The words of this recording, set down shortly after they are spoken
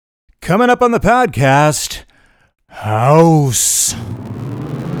Coming up on the podcast, House.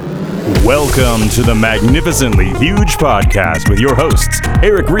 Welcome to the Magnificently Huge Podcast with your hosts,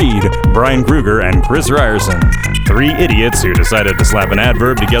 Eric Reed, Brian Kruger, and Chris Ryerson. Three idiots who decided to slap an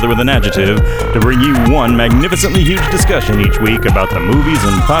adverb together with an adjective to bring you one magnificently huge discussion each week about the movies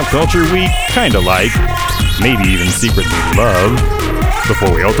and pop culture we kinda like, maybe even secretly love,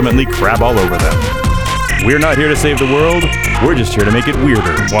 before we ultimately crap all over them. We're not here to save the world, we're just here to make it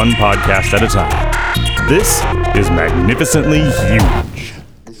weirder, one podcast at a time. This is Magnificently Huge.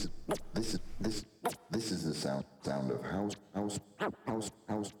 This is the sound of house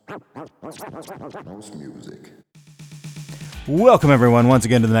music. Welcome everyone once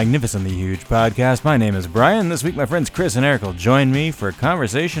again to the Magnificently Huge Podcast. My name is Brian. This week my friends Chris and Eric will join me for a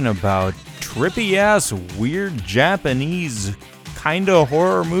conversation about trippy-ass, weird Japanese kinda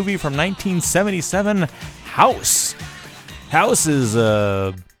horror movie from 1977, House. House is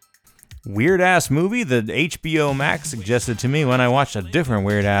a weird-ass movie that HBO Max suggested to me when I watched a different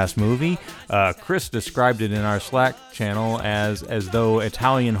weird-ass movie. Chris described it in our Slack channel as though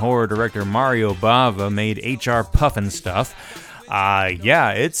Italian horror director Mario Bava made HR Pufnstuf.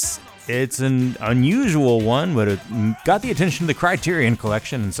 It's an unusual one, but it got the attention of the Criterion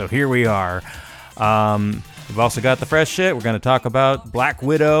Collection, and so here we are. We've also got the fresh shit. We're going to talk about Black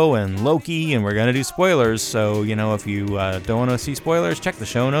Widow and Loki, and we're going to do spoilers. So, if you don't want to see spoilers, check the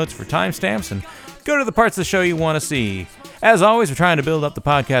show notes for timestamps and go to the parts of the show you want to see. As always, we're trying to build up the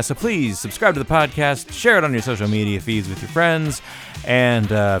podcast, so please subscribe to the podcast, share it on your social media feeds with your friends, and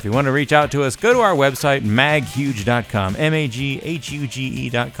if you want to reach out to us, go to our website, maghuge.com,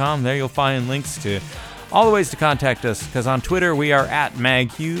 maghuge.com. There you'll find links to all the ways to contact us, because on Twitter we are at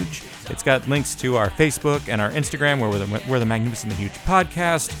maghuge. It's got links to our Facebook and our Instagram, where we're the Magnificently Huge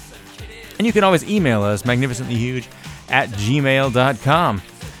Podcast. And you can always email us, magnificentlyhuge@gmail.com.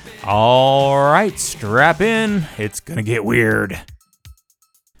 All right, strap in. It's going to get weird.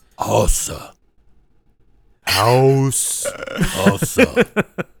 House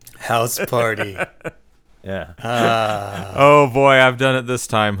party. Yeah. Oh, boy, I've done it this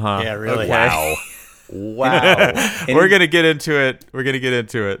time, huh? Yeah, really. Wow. Wow. We're gonna get into it.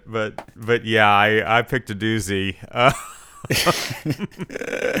 But yeah, I picked a doozy.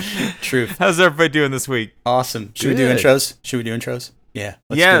 Truth. How's everybody doing this week? Awesome. Should we do intros? Yeah.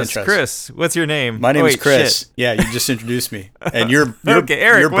 Yes, do intros. Chris. What's your name? My name is Chris. Shit. Yeah, you just introduced me, and you're okay.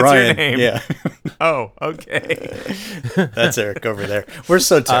 Eric, you're what's Brian. your name? Yeah. Oh, okay. That's Eric over there. We're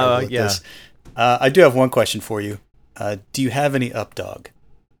so terrible at this. I do have one question for you. Do you have any updog?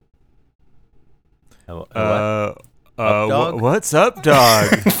 What's up,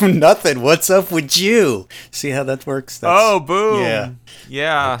 dog? Nothing. What's up with you? See how that works? Boom.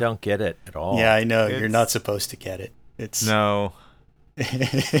 Yeah. I don't get it at all. Yeah, I know. You're not supposed to get it. It's no.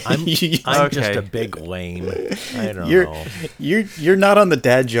 I'm just a big lame. I don't know. You're not on the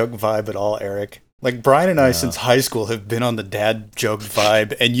dad joke vibe at all, Eric. Like Brian and I, since high school, have been on the dad joke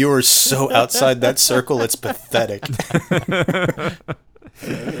vibe, and you are so outside that circle, it's pathetic.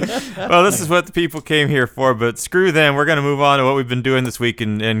 Well, this is what the people came here for, but screw them. We're going to move on to what we've been doing this week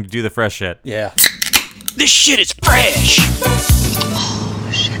and do the fresh shit. Yeah. This shit is fresh. Oh,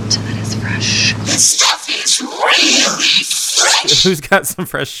 shit, that is fresh. This stuff is really fresh. Who's got some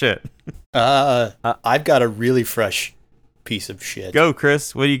fresh shit? I've got a really fresh piece of shit. Go,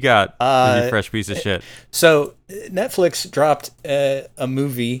 Chris. What do you got? With your fresh piece of shit. So, Netflix dropped a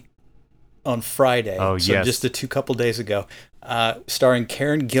movie on Friday. Oh, so yes. Just a couple days ago. Starring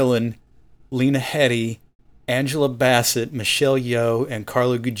Karen Gillan, Lena Headey, Angela Bassett, Michelle Yeoh, and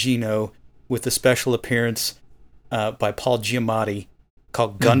Carla Gugino, with a special appearance by Paul Giamatti,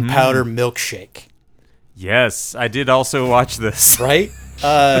 called Gunpowder Milkshake. Yes, I did also watch this. Right?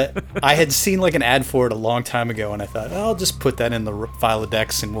 I had seen like an ad for it a long time ago, and I thought, I'll just put that in the file of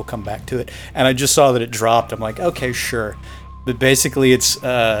decks and we'll come back to it. And I just saw that it dropped. I'm like, okay, sure. But basically it's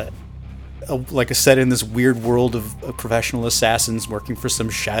like a set in this weird world of professional assassins working for some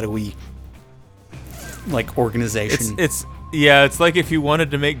shadowy like organization. It's like if you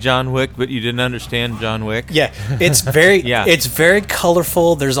wanted to make John Wick, but you didn't understand John Wick. Yeah, it's very it's very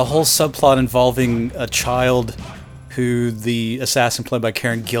colorful. There's a whole subplot involving a child who the assassin played by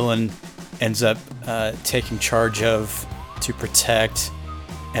Karen Gillan ends up taking charge of to protect,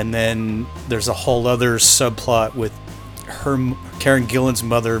 and then there's a whole other subplot with Karen Gillan's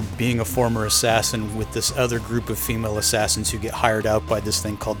mother being a former assassin with this other group of female assassins who get hired out by this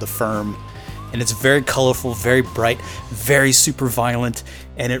thing called the Firm. And it's very colorful, very bright, very super violent,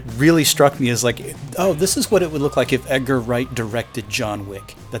 and it really struck me as like, oh, this is what it would look like if Edgar Wright directed John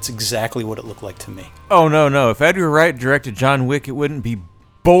Wick. That's exactly what it looked like to me. Oh, no. If Edgar Wright directed John Wick, it wouldn't be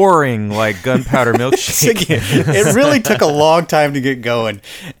boring like Gunpowder Milkshake. It really took a long time to get going,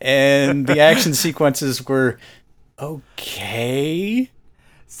 and the action sequences were okay.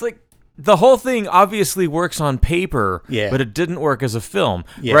 It's like the whole thing obviously works on paper, but it didn't work as a film,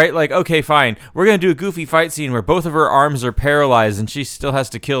 right? Like, okay, fine, we're gonna do a goofy fight scene where both of her arms are paralyzed and she still has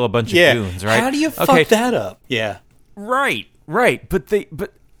to kill a bunch of goons, right? How do you fuck that up? Yeah, right. But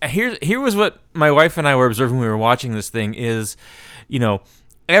here was what my wife and I were observing when we were watching this thing is,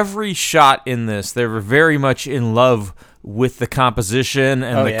 every shot in this, they were very much in love with the composition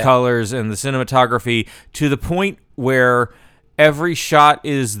and the colors and the cinematography to the point where every shot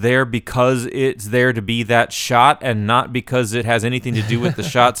is there because it's there to be that shot and not because it has anything to do with the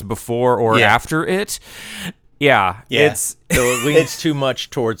shots before or after it. Yeah. So it leans too much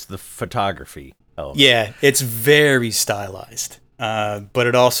towards the photography element. Yeah, it's very stylized. But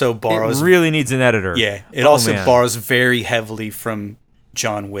it also borrows... It really needs an editor. Yeah, it also borrows very heavily from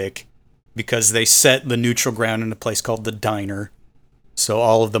John Wick because they set the neutral ground in a place called the Diner. So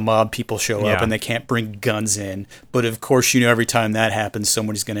all of the mob people show up and they can't bring guns in. But of course, every time that happens,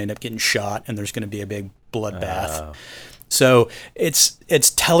 somebody's going to end up getting shot and there's going to be a big bloodbath. So it's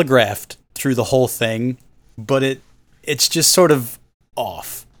telegraphed through the whole thing, but it's just sort of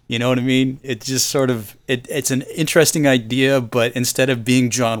off. You know what I mean? It just sort of, it's an interesting idea, but instead of being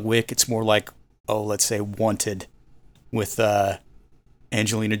John Wick, it's more like, let's say Wanted with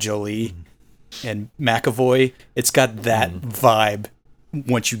Angelina Jolie and McAvoy. It's got that vibe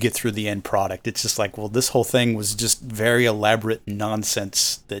once you get through the end product. It's just like, well, this whole thing was just very elaborate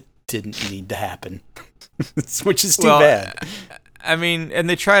nonsense that didn't need to happen, which is too bad. I mean, and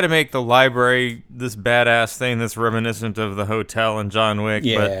they try to make the library this badass thing that's reminiscent of the hotel in John Wick,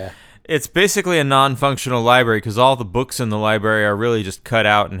 but it's basically a non-functional library because all the books in the library are really just cut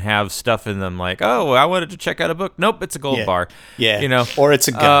out and have stuff in them like, I wanted to check out a book. Nope, it's a gold bar. Yeah. Or it's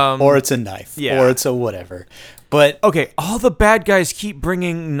a gun, or it's a knife, or it's a whatever. But okay, all the bad guys keep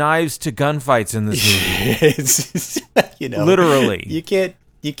bringing knives to gunfights in this movie. Literally.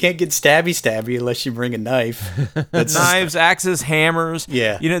 You can't get stabby unless you bring a knife. That's knives, axes, hammers.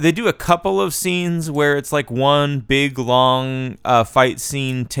 Yeah. They do a couple of scenes where it's like one big, long fight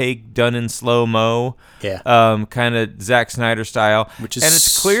scene take done in slow-mo. Yeah. Kind of Zack Snyder style. And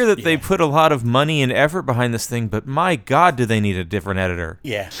it's clear that they put a lot of money and effort behind this thing, but my God, do they need a different editor?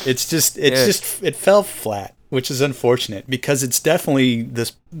 Yeah. It fell flat, which is unfortunate because it's definitely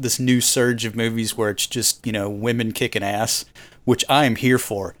this new surge of movies where it's just, women kicking ass, which I am here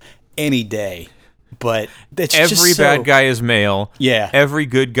for any day. But it's every bad guy is male. Yeah. Every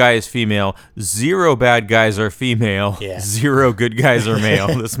good guy is female. 0 bad guys are female. Yeah. 0 good guys are male.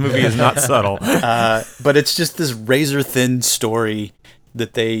 This movie is not subtle. But it's just this razor thin story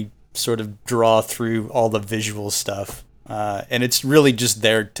that they sort of draw through all the visual stuff. And it's really just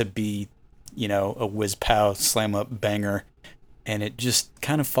there to be, a whiz pow slam up banger. And it just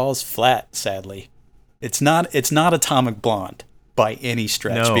kind of falls flat, sadly. It's not Atomic Blonde by any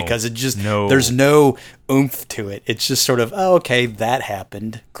stretch because it just there's no oomph to it. It's just sort of, okay, that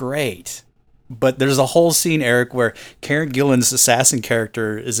happened, great. But there's a whole scene, Eric, where Karen Gillan's assassin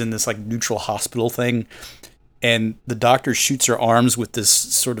character is in this like neutral hospital thing, and the doctor shoots her arms with this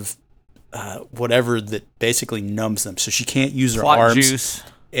sort of whatever that basically numbs them, so she can't use her arms. Juice.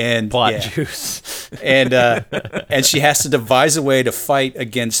 And juice. and she has to devise a way to fight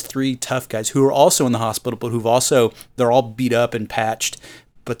against 3 tough guys who are also in the hospital, but they're all beat up and patched,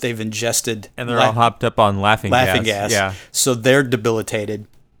 but they've ingested and they're all hopped up on laughing gas. Yeah, so they're debilitated.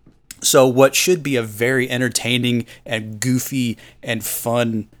 So what should be a very entertaining and goofy and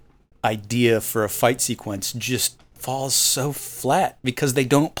fun idea for a fight sequence just falls so flat because they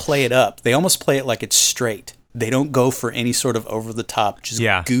don't play it up. They almost play it like it's straight. They don't go for any sort of over-the-top, just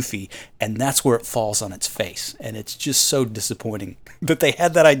goofy, and that's where it falls on its face. And it's just so disappointing that they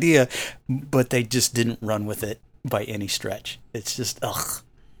had that idea, but they just didn't run with it by any stretch. It's just, ugh.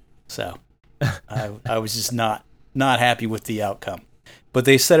 So I was just not happy with the outcome. But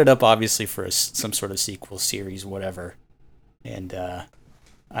they set it up, obviously, for some sort of sequel series, whatever. And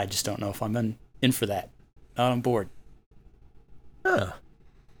I just don't know if I'm in for that. Not on board. Huh.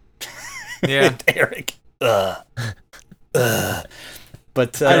 Yeah. Eric. But I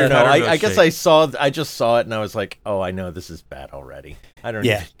don't know. I guess I just saw it and I was like, I know this is bad already. I don't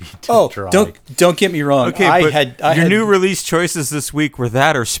need to try. Don't get me wrong. Okay, I had new release choices this week were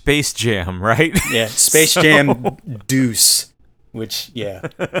that or Space Jam, right? Yeah, Space Jam Deuce. Which,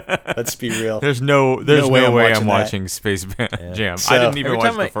 let's be real. There's no way I'm watching Space Jam. So, I didn't even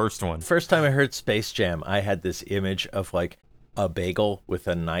watch the first one. First time I heard Space Jam, I had this image of like a bagel with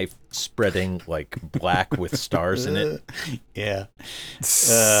a knife spreading like black with stars in it. Yeah.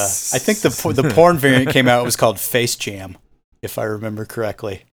 I think the porn variant came out. It was called Face Jam, if I remember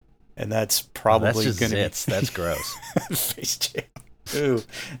correctly. And that's probably going to be... That's gross. Face Jam. Ooh.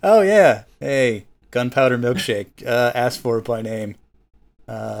 Oh, yeah. Hey, Gunpowder Milkshake. Asked for it by name.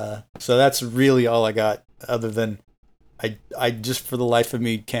 So that's really all I got, other than I just, for the life of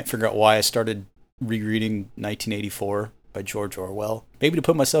me, can't figure out why I started rereading 1984 by George Orwell. Maybe to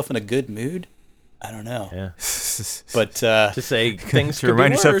put myself in a good mood? I don't know. Yeah. But to say things to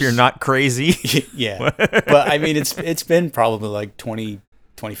remind yourself you're not crazy. Yeah. But I mean, it's been probably like 20,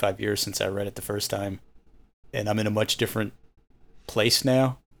 25 years since I read it the first time, and I'm in a much different place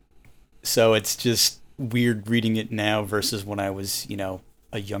now. So it's just weird reading it now versus when I was,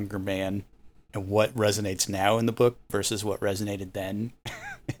 a younger man, and what resonates now in the book versus what resonated then.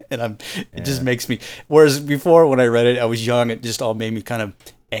 And it just makes me, whereas before when I read it, I was young, it just all made me kind of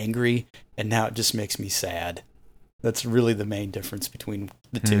angry, and now it just makes me sad. That's really the main difference between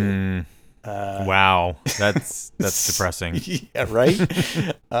the two. Wow, that's depressing. Yeah, right?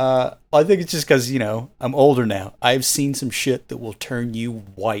 I think it's just because, I'm older now. I've seen some shit that will turn you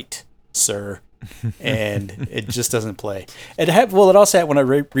white, sir. And it just doesn't play. It also had when I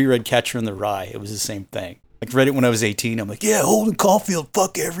reread Catcher in the Rye. It was the same thing. Like, read it when I was 18. I'm like, yeah, Holden Caulfield,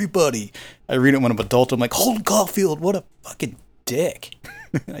 fuck everybody. I read it when I'm an adult. I'm like, Holden Caulfield, what a fucking dick.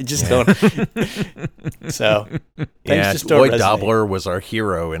 I just don't. So, Lloyd Dobler was our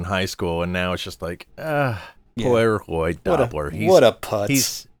hero in high school, and now it's just like, poor Lloyd Dobler. What a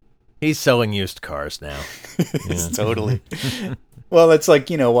putz. He's selling used cars now. Totally. Well, it's like,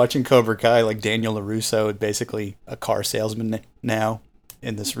 watching Cobra Kai, like Daniel LaRusso, basically a car salesman now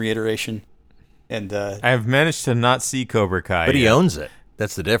in this reiteration. And I have managed to not see Cobra Kai. But he owns it.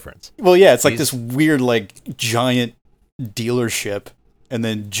 That's the difference. Well, yeah, it's like this weird, like, giant dealership. And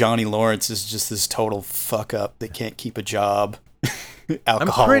then Johnny Lawrence is just this total fuck up that can't keep a job.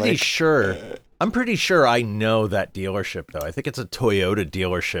 Alcoholic. I'm pretty sure I know that dealership, though. I think it's a Toyota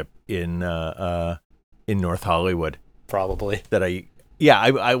dealership in North Hollywood. Probably. I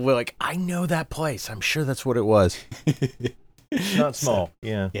know that place. I'm sure that's what it was. It's not small.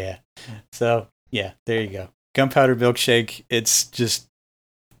 Yeah. So, yeah, there you go. Gunpowder Milkshake. It's just,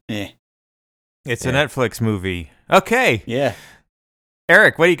 It's a Netflix movie. Okay. Yeah.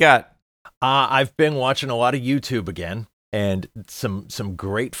 Eric, what do you got? I've been watching a lot of YouTube again, and some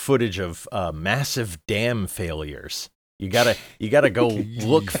great footage of massive dam failures. You gotta go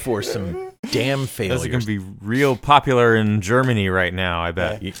look for some dam failures. Those are gonna be real popular in Germany right now, I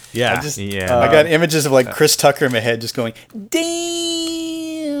bet. Yeah. I got images of like Chris Tucker in my head just going,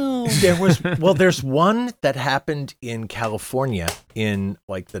 damn. There's one that happened in California in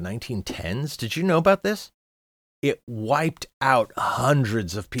like the 1910s. Did you know about this? It wiped out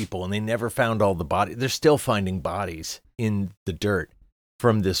hundreds of people, and they never found all the bodies. They're still finding bodies in the dirt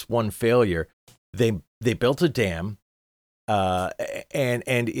from this one failure. They built a dam.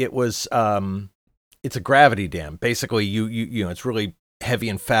 And it was it's a gravity dam. Basically, you know it's really heavy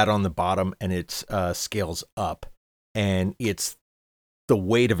and fat on the bottom, and it scales up, and it's the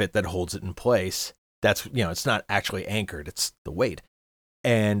weight of it that holds it in place. That's it's not actually anchored; it's the weight.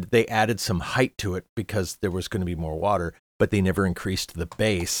 And they added some height to it because there was going to be more water, but they never increased the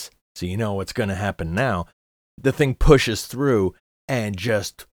base. So you know what's going to happen now. The thing pushes through and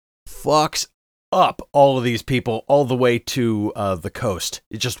just fucks up all of these people all the way to the coast.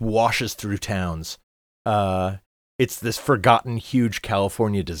 It just washes through towns. It's this forgotten huge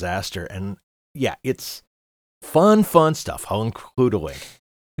California disaster. And yeah, it's fun stuff. I'll include a link.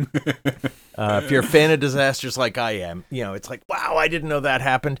 If you're a fan of disasters like I am, it's like, wow, I didn't know that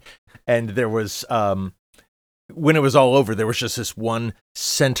happened. And there was, when it was all over, there was just this one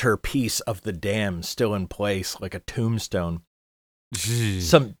center piece of the dam still in place, like a tombstone.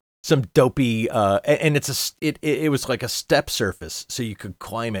 Some dopey, and it was like a step surface, so you could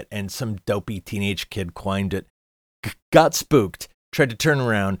climb it, and some dopey teenage kid climbed it, got spooked, tried to turn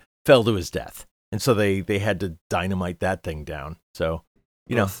around, fell to his death. And so they had to dynamite that thing down. So,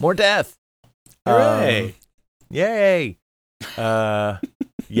 more death. Hooray. Yay. Yeah.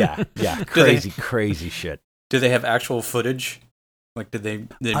 Crazy shit. Do they have actual footage? Like, did they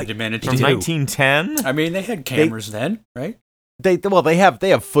manage from 1910? I mean, they had cameras then, right? They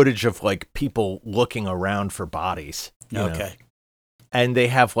have footage of like people looking around for bodies. Okay. And they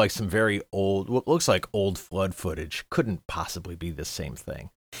have like some very old, what looks like old flood footage. Couldn't possibly be the same thing.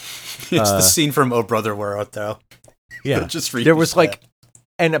 It's the scene from Oh Brother, Where Art Thou? Yeah. There was like,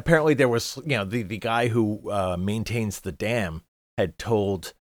 and apparently there was, the guy who maintains the dam had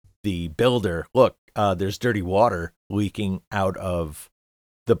told the builder, look, there's dirty water leaking out of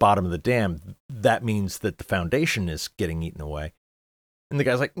the bottom of the dam, that means that the foundation is getting eaten away. And the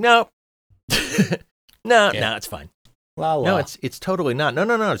guy's like, no, no, it's fine. No, it's totally not.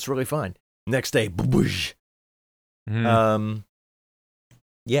 No, it's really fine. Next day, boosh.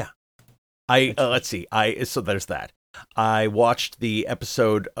 Yeah. Let's see. So there's that. I watched the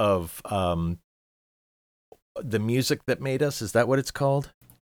episode of The Music That Made Us. Is that what it's called?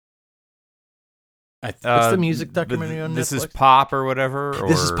 What's the music documentary on Netflix? This is Pop or whatever?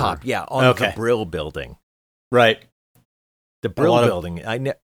 This is Pop, yeah, on the Brill Building. Right. The Brill Building.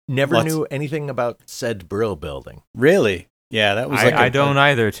 I never knew anything about said Brill Building. Really? Yeah, that was I don't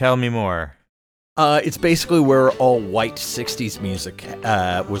either. Tell me more. It's basically where all white 60s music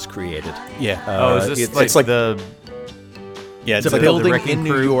was created. Yeah. Is this like the... Yeah, it's a building in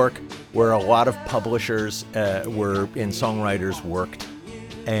New York where a lot of publishers and songwriters worked.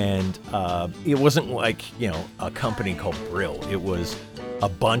 And it wasn't like, a company called Brill. It was a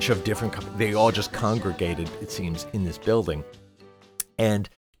bunch of different companies. They all just congregated, it seems, in this building. And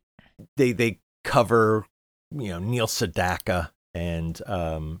they cover, Neil Sedaka and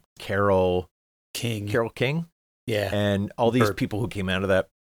Carole King. Yeah. And all these people who came out of that.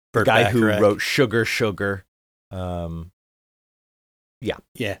 Burt guy Bacharach. who wrote Sugar. Yeah.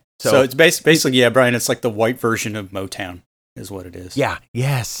 So it's basically, Brian, it's like the white version of Motown. Is what it is. Yeah.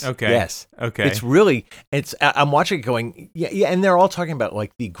 Yes. Okay. Yes. Okay. I'm watching it going, yeah, and they're all talking about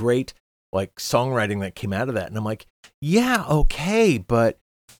like the great like songwriting that came out of that, and I'm like, yeah, okay, but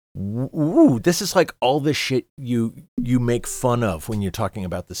this is like all the shit you make fun of when you're talking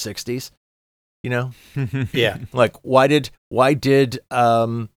about the 60s, Yeah. Like why did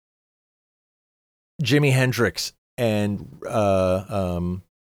Jimi Hendrix and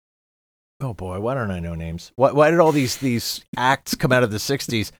oh boy, why don't I know names? Why did all these acts come out of the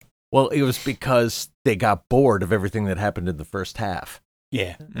 60s? Well, it was because they got bored of everything that happened in the first half.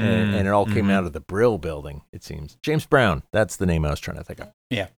 Yeah. And it all came out of the Brill Building, it seems. James Brown, that's the name I was trying to think of.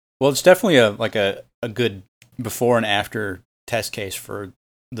 Yeah. Well, it's definitely a good before and after test case for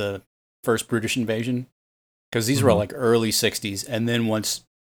the first British Invasion. Because these were all like early 60s. And then once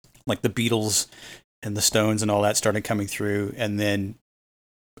like the Beatles and the Stones and all that started coming through, and then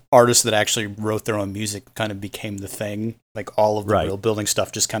artists that actually wrote their own music kind of became the thing. Like all of the Brill Building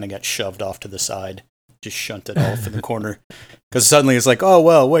stuff just kind of got shoved off to the side, just shunted off in the corner. Because suddenly it's like, oh,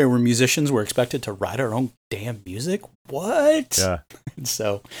 well, wait, we're musicians. We're expected to write our own damn music? What? Yeah.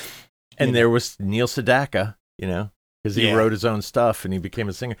 And there was Neil Sedaka, because he wrote his own stuff and he became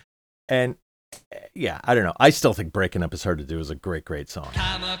a singer. And yeah, I don't know. I still think Breaking Up Is Hard to Do is a great, great song.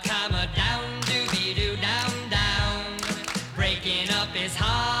 Comma, down, doobie-doo, down. Breaking up is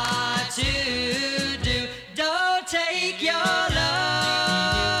hard to do. Don't take your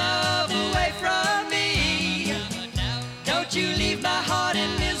love away from me. Don't you leave my heart in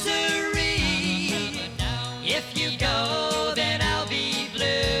misery. If you go, then I'll be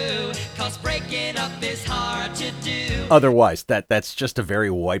blue. 'Cause breaking up is hard to do. Otherwise, that's just a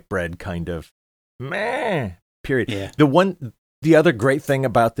very white bread kind of meh period. Yeah. The other great thing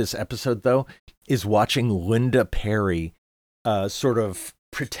about this episode, though, is watching Linda Perry sort of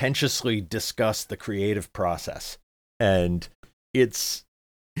pretentiously discuss the creative process. And she's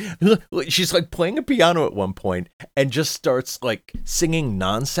like playing a piano at one point and just starts like singing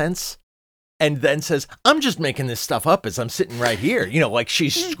nonsense and then says, I'm just making this stuff up as I'm sitting right here. Like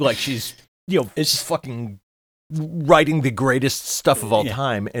she's it's fucking writing the greatest stuff of all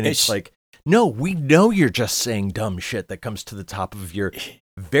time. And it's like, no, we know you're just saying dumb shit that comes to the top of your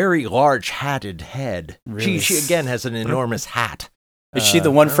very large hatted head. Really? She again has an enormous hat. Is she the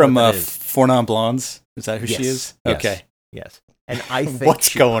one from Four Non Blondes? Is that who she is? Yes, okay. Yes. And I think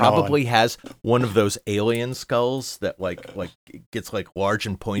she probably has one of those alien skulls that like gets like large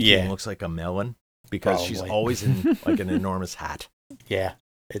and pointy and looks like a melon because she's always in like an enormous hat. Yeah.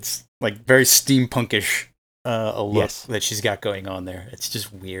 It's like very steampunkish a look that she's got going on there. It's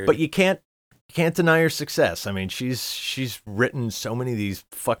just weird. But you can't deny her success. I mean, she's written so many of these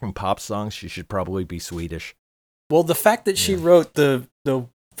fucking pop songs. She should probably be Swedish. Well, the fact that she wrote the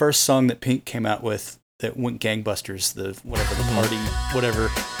first song that Pink came out with that went gangbusters, the party, whatever.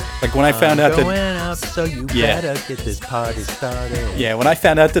 Like when I found out that going out, so you better get this party started. Yeah, when I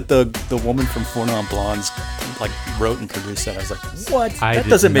found out that the woman from Four Non Blondes like wrote and produced that, I was like, what? That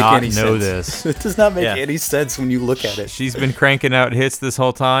doesn't make any sense. It does not make any sense when you look at it. She's been cranking out hits this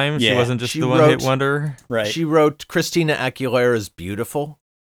whole time. Yeah. She wasn't just the one hit wonder. Right. She wrote Christina Aguilera's Beautiful.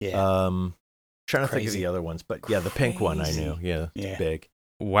 Yeah. Trying to think of the other ones, but the Pink one I knew. Yeah. Big.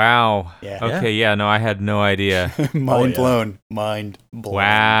 Wow. Yeah. Okay, yeah, no, I had no idea. Mind blown. Mind blown.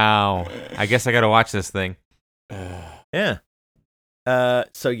 Wow. I guess I got to watch this thing. Yeah.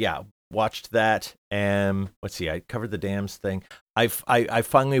 So yeah, watched that. Let's see. I covered the Dams thing. I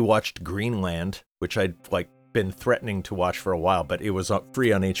finally watched Greenland, which I'd been threatening to watch for a while, but it was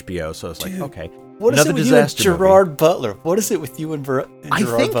free on HBO, so I was like, okay. What is Another it with you and disaster movie. Gerard Butler? What is it with you and Gerard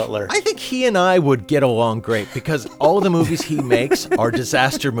Butler? I think he and I would get along great because all the movies he makes are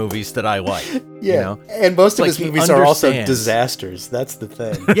disaster movies that I like. Yeah, You know? and most of Like, his he movies are also understands. disasters. That's the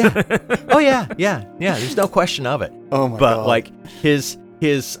thing. Yeah. Oh yeah. There's no question of it. Oh my But God. like his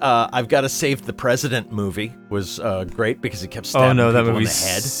I've Got to Save the President movie was great because it kept stabbing Oh no, that people movie in the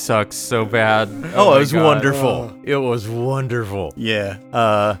head. sucks so bad. Oh, my it was God. wonderful. It was wonderful.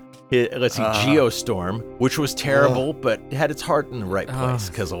 Yeah. Let's see, Geostorm, which was terrible, but had its heart in the right place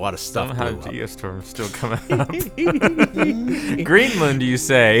because a lot of stuff Somehow blew up. Geostorm's still coming up. Greenland, you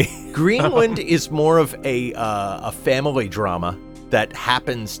say? Greenland is more of a family drama that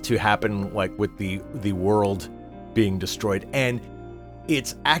happens to happen like with the world being destroyed, and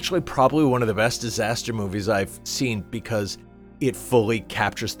it's actually probably one of the best disaster movies I've seen because it fully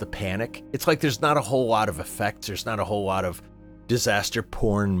captures the panic. It's like there's not a whole lot of effects. There's not a whole lot of disaster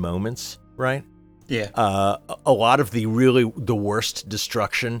porn moments, right? Yeah. A lot of the worst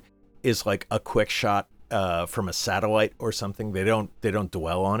destruction is like a quick shot from a satellite or something. They don't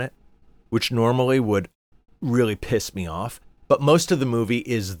dwell on it, which normally would really piss me off. But most of the movie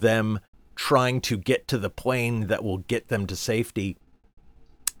is them trying to get to the plane that will get them to safety,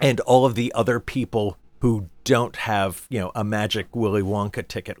 and all of the other people who don't have, a magic Willy Wonka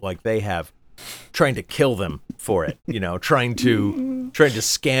ticket like they have, trying to kill them for it, trying to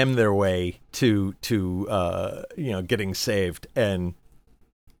scam their way to getting saved. And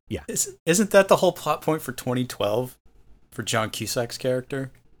yeah, Isn't that the whole plot point for 2012 for John Cusack's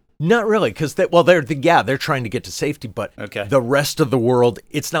character? not really, because they're trying to get to safety, but Okay. the rest of the world,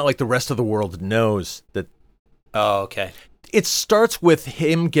 it's not like the rest of the world knows that. Oh, okay. It starts with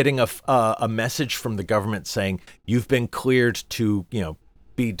him getting a message from the government saying you've been cleared to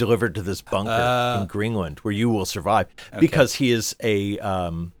be delivered to this bunker in Greenland where you will survive, because he is he's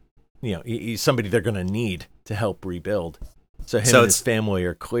somebody they're going to need to help rebuild. So him and his family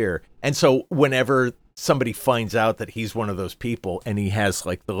are clear. And so whenever somebody finds out that he's one of those people and he has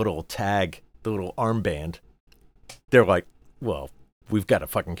like the little tag, the little armband, they're like, well, we've got to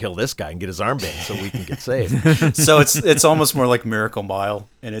fucking kill this guy and get his armband so we can get saved. So it's almost more like Miracle Mile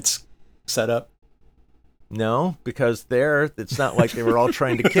in its setup. No, because it's not like they were all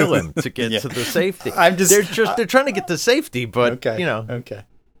trying to kill him to get to the safety. They're trying to get to safety, but Okay. Yeah,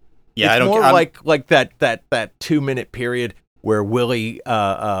 it's I don't. more I'm- like that 2-minute period where Willie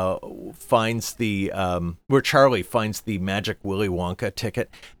finds where Charlie finds the magic Willy Wonka ticket,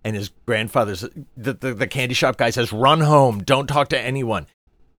 and his grandfather's the candy shop guy says, "Run home, don't talk to anyone."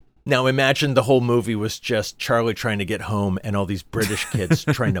 Now imagine the whole movie was just Charlie trying to get home and all these British kids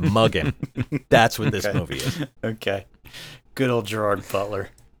trying to mug him. That's what this movie is. Okay. Good old Gerard Butler.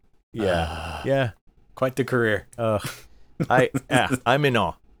 Yeah, yeah. Quite the career. I'm in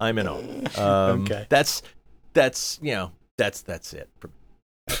awe. Okay. That's it. That's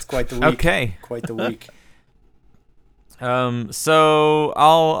quite the week. Okay. Quite the week. So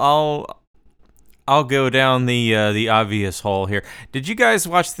I'll go down the obvious hole here. Did you guys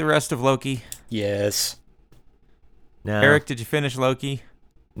watch the rest of Loki? Yes. No, Eric, did you finish Loki?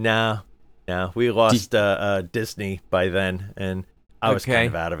 No. We lost Disney by then, and I was kind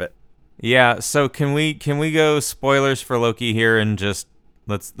of out of it. Yeah. So can we go spoilers for Loki here and just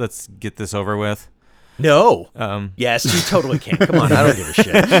let's get this over with? No. Yes, you totally can. Come on, I don't give a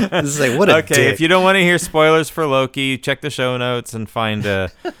shit. This is like, what a Okay, dick. if you don't want to hear spoilers for Loki, check the show notes and find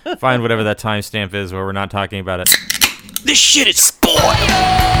whatever that timestamp is where we're not talking about it. This shit is spoiled.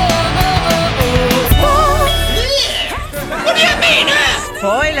 What do you mean,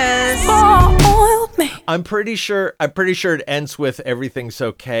 I'm pretty sure it ends with everything's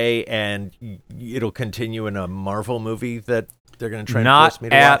okay, and it'll continue in a Marvel movie that they're going to try and Not force me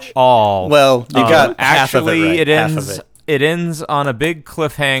to at watch. all. Well, you got half of it actually, right. it Half ends. of it. It ends on a big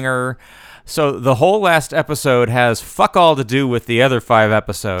cliffhanger. So the whole last episode has fuck all to do with the other 5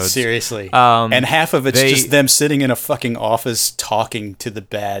 episodes. Seriously. And half of it's they- just them sitting in a fucking office talking to the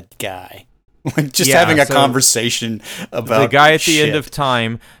bad guy. like just Yeah, having a so conversation about the guy at the shit. end of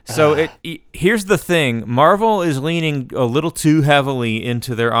time. So here's the thing: Marvel is leaning a little too heavily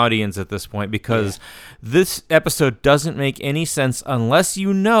into their audience at this point because this episode doesn't make any sense unless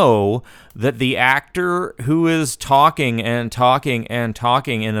you know that the actor who is talking and talking and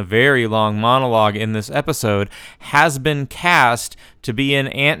talking in a very long monologue in this episode has been cast to be in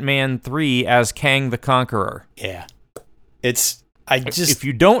Ant-Man 3 as Kang the Conqueror. Yeah, if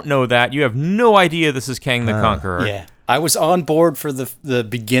you don't know that, you have no idea this is Kang the Conqueror. Yeah. I was on board for the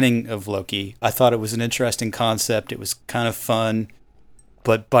beginning of Loki. I thought it was an interesting concept. It was kind of fun.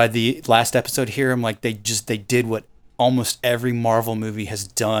 But by the last episode here, I'm like, they did what almost every Marvel movie has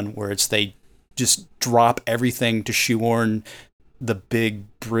done, where they just drop everything to shoehorn the big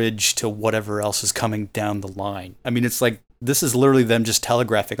bridge to whatever else is coming down the line. I mean, it's like, this is literally them just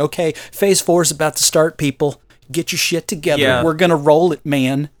telegraphing, okay, Phase 4 is about to start, people. Get your shit together. Yeah. We're going to roll it,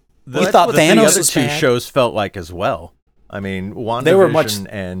 man. Well, We thought that's what Thanos the other was two bad. shows felt like as well. I mean, They were much- WandaVision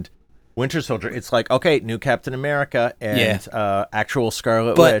and Winter Soldier. It's like, okay, new Captain America and actual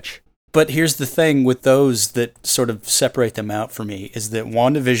Scarlet Witch. But here's the thing with those that sort of separate them out for me is that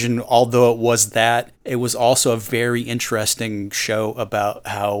WandaVision, although it was also a very interesting show about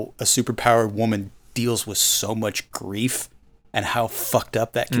how a superpowered woman deals with so much grief and how fucked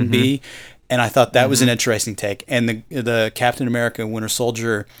up that can be. And I thought that was an interesting take. And the Captain America Winter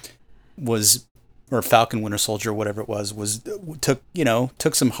Soldier or Falcon Winter Soldier, whatever it was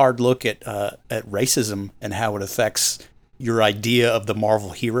took some hard look at racism and how it affects your idea of the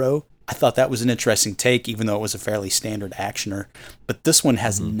Marvel hero. I thought that was an interesting take, even though it was a fairly standard actioner. But this one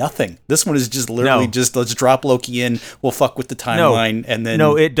has nothing. This one is just literally just let's drop Loki in. We'll fuck with the timeline, and then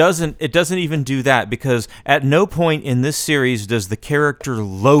it doesn't. It doesn't even do that because at no point in this series does the character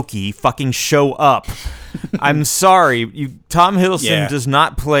Loki fucking show up. I'm sorry, Tom Hiddleston does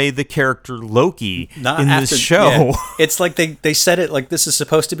not play the character Loki in this show. Yeah. It's like they said it like this is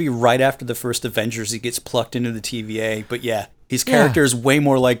supposed to be right after the first Avengers. He gets plucked into the TVA, but his character is way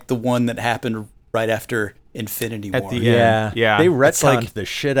more like the one that happened right after Infinity War. Yeah. They retconned like- the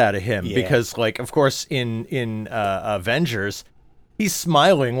shit out of him because, like, of course, in Avengers, he's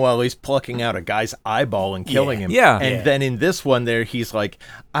smiling while he's plucking out a guy's eyeball and killing him. Yeah. And then in this one, he's like,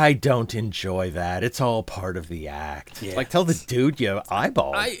 I don't enjoy that. It's all part of the act. Yeah. Like, tell the dude you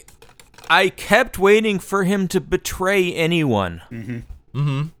eyeball. I kept waiting for him to betray anyone.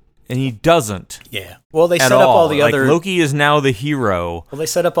 And he doesn't. Yeah. Well, they At set up all the like, other Loki is now the hero. Well, they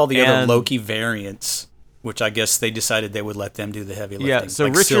set up all the other And- Loki variants, which I guess they decided they would let them do the heavy lifting. Yeah, so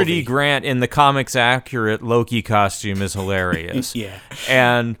like Richard Sylvie. E. Grant in the comics accurate Loki costume is hilarious. Yeah.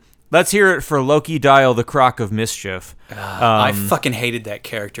 And let's hear it for Loki Dial, the Crock of Mischief. I fucking hated that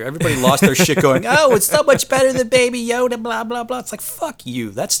character. Everybody lost their shit going, oh, it's so much better than Baby Yoda, blah, blah, blah. It's like, fuck you.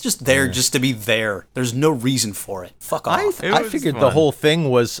 That's just there just to be there. There's no reason for it. Fuck off. It I was figured fun. the whole thing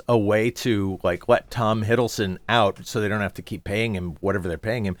was a way to, like, let Tom Hiddleston out so they don't have to keep paying him whatever they're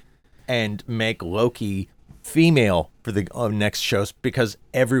paying him and make Loki female for the next shows because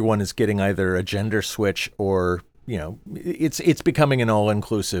everyone is getting either a gender switch or, it's becoming an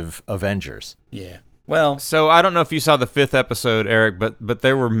all-inclusive Avengers. Yeah. Well, So I don't know if you saw the 5th episode, Eric, but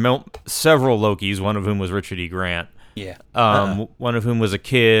there were several Lokis, one of whom was Richard E. Grant. yeah. One of whom was a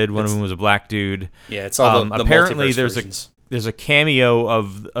kid, one of whom was a black dude. Yeah, it's all the apparently multiverse there's versions. there's a cameo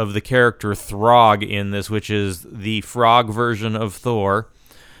of the character Throg in this, which is the frog version of Thor.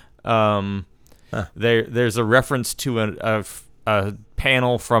 There's a reference to a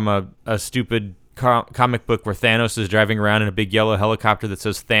panel from a stupid comic book where Thanos is driving around in a big yellow helicopter that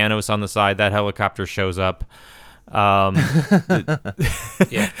says Thanos on the side. That helicopter shows up.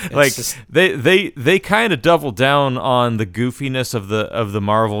 Like just- they kind of double down on the goofiness of the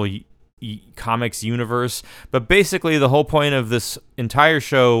Marvel comics universe, but basically the whole point of this entire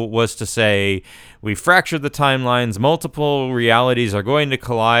show was to say we fractured the timelines, multiple realities are going to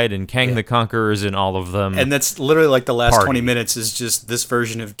collide, and Kang the Conqueror is in all of them. And that's literally like the last Party. 20 minutes is just this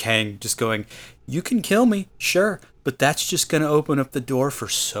version of Kang just going, you can kill me, sure, but that's just going to open up the door for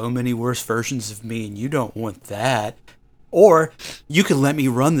so many worse versions of me, and you don't want that. Or you could let me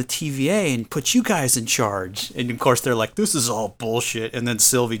run the TVA and put you guys in charge. And of course they're like, this is all bullshit. And then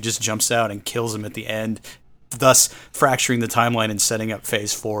Sylvie just jumps out and kills him at the end, thus fracturing the timeline and setting up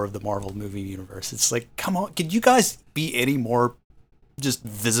Phase 4 of the Marvel movie universe. It's like, come on, could you guys be any more just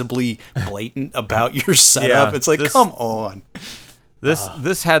visibly blatant about your setup? Yeah, It's like, come on.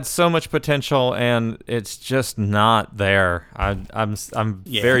 This had so much potential, and it's just not there. I'm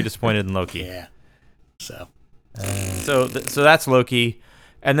very disappointed in Loki. Yeah. So So that's Loki,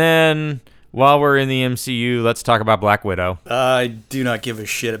 and then while we're in the MCU, let's talk about Black Widow. I do not give a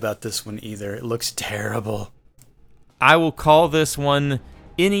shit about this one either. It looks terrible. I will call this one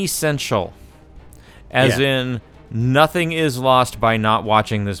inessential, as in nothing is lost by not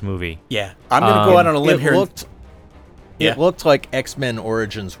watching this movie. Yeah, I'm gonna go out on a limb here. It looked like X-Men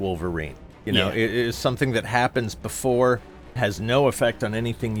Origins Wolverine. You know, Yeah. it is something that happens before, has no effect on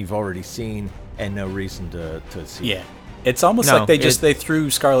anything you've already seen, and no reason to see. Yeah, it's almost No, like they threw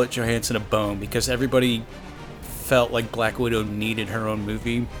Scarlett Johansson a bone because everybody felt like Black Widow needed her own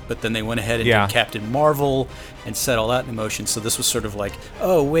movie, but then they went ahead and did Captain Marvel and set all that in motion. So this was sort of like,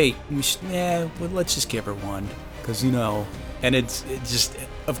 oh wait, let's just give her one because and it just,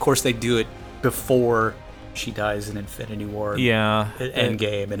 of course they do it before she dies in Infinity War,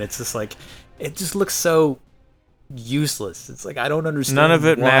 Endgame, and it's just like, it just looks so useless. It's like, I don't understand. None of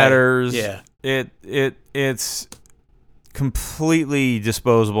it why. matters. Yeah, it's completely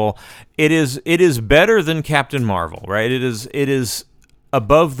disposable. It is better than Captain Marvel, right? It is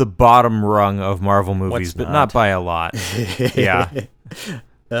above the bottom rung of Marvel movies, but not by a lot. Yeah.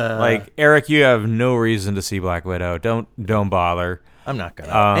 Like, Eric, you have no reason to see Black Widow. Don't bother. I'm not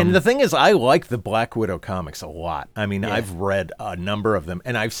gonna. And the thing is, I like the Black Widow comics a lot. I mean, I've read a number of them,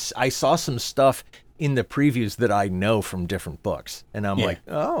 and I saw some stuff in the previews that I know from different books, and I'm like,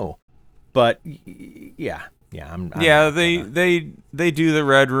 oh, but they do the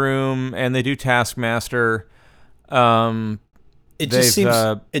Red Room and they do Taskmaster. It just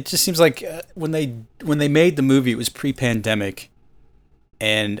seems like when they made the movie, it was pre-pandemic,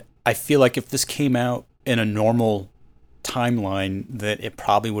 and I feel like if this came out in a normal timeline, that it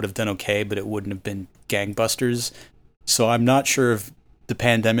probably would have done okay, but it wouldn't have been gangbusters. So I'm not sure if the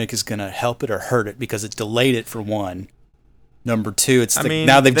pandemic is going to help it or hurt it, because it delayed it for one. Number two,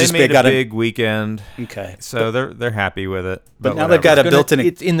 now they've just made a big weekend. Okay, so they're happy with it. But now they've got a built-in.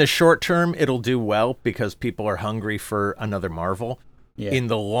 It's in the short term, it'll do well because people are hungry for another Marvel. Yeah. In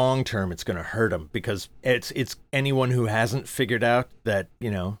the long term, it's going to hurt them because it's anyone who hasn't figured out that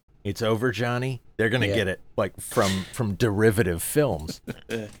it's over, Johnny. They're going to get it like from derivative films.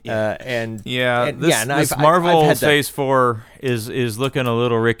 This I've Marvel had Phase 4 is looking a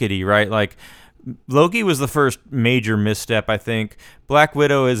little rickety, right? Like, Loki was the first major misstep, I think. Black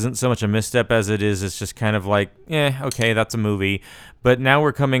Widow isn't so much a misstep as it's just kind of like, okay, that's a movie. But now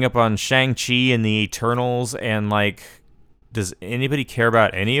we're coming up on Shang-Chi and the Eternals, and like, does anybody care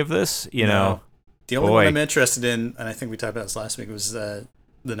about any of this? No. The only one I'm interested in, and I think we talked about this last week, was the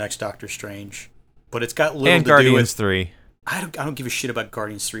next Doctor Strange. But it's got little and to Guardians do with 3. I don't give a shit about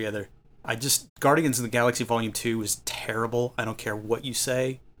Guardians 3 either. Guardians of the Galaxy Volume 2 was terrible. I don't care what you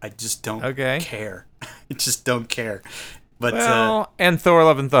say. I just don't care. I just don't care. But and Thor: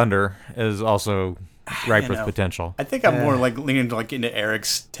 Love and Thunder is also ripe with potential. I think I'm more like leaning into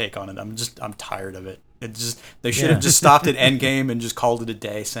Eric's take on it. I'm tired of it. They should have just stopped at Endgame and just called it a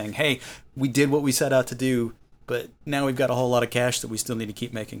day, saying, "Hey, we did what we set out to do, but now we've got a whole lot of cash that we still need to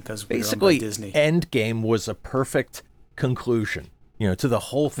keep making because we're owned by Disney." Endgame was a perfect conclusion, to the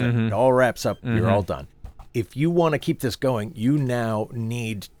whole thing. Mm-hmm. It all wraps up. Mm-hmm. You're all done. If you want to keep this going, you now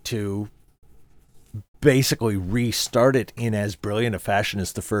need to basically restart it in as brilliant a fashion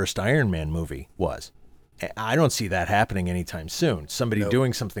as the first Iron Man movie was. I don't see that happening anytime soon. Somebody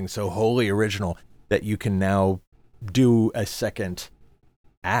doing something so wholly original that you can now do a second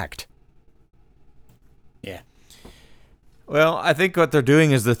act. Yeah. Well, I think what they're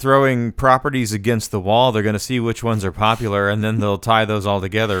doing is they're throwing properties against the wall. They're going to see which ones are popular, and then they'll tie those all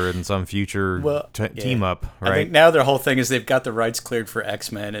together in some future team up, right? I think now their whole thing is they've got the rights cleared for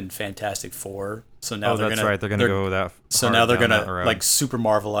X-Men and Fantastic Four. So now They're going to go with that. So now they're going to like super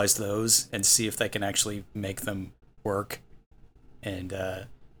Marvelize those and see if they can actually make them work, and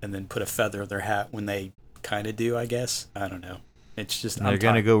then put a feather in their hat when they kind of do. I guess, I don't know. It's just they're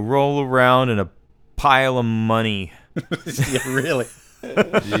going to go roll around in a pile of money. Yeah, really.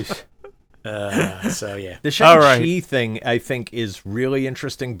 So yeah, the Shang-Chi thing I think is really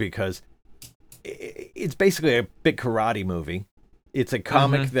interesting because it's basically a big karate movie. It's a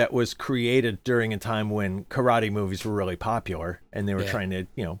comic that was created during a time when karate movies were really popular, and they were trying to,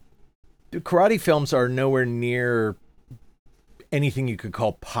 karate films are nowhere near anything you could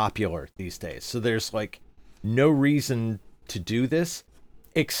call popular these days. So there's like no reason to do this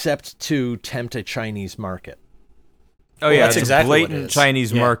except to tempt a Chinese market. Oh, yeah, that's exactly blatant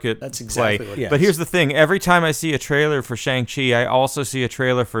Chinese market that's exactly play. What it is. But here's the thing. Every time I see a trailer for Shang-Chi, I also see a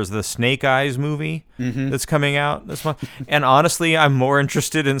trailer for the Snake Eyes movie that's coming out this month. And honestly, I'm more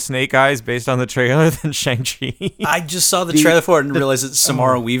interested in Snake Eyes based on the trailer than Shang-Chi. I just saw the trailer for it and realized that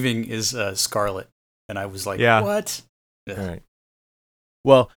Samara Weaving is Scarlet. And I was like, what? All right.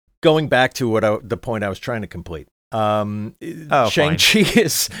 Well, going back to the point I was trying to complete. Shang-Chi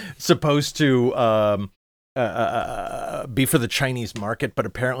is supposed to be for the Chinese market, but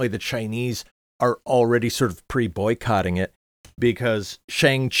apparently the Chinese are already sort of pre-boycotting it because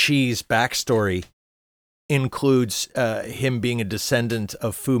Shang-Chi's backstory includes him being a descendant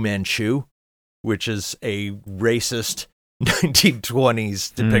of Fu Manchu, which is a racist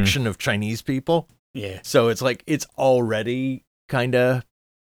 1920s depiction of Chinese people. Yeah. So it's like it's already kind of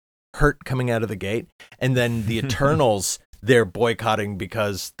hurt coming out of the gate. And then the Eternals, they're boycotting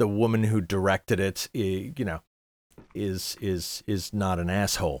because the woman who directed it, is not an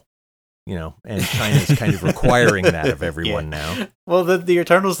asshole. And China's kind of requiring that of everyone now. Well, the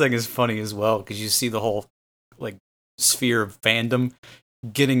Eternals thing is funny as well because you see the whole like sphere of fandom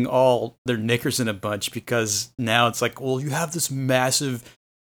getting all their knickers in a bunch because now it's like, well, you have this massive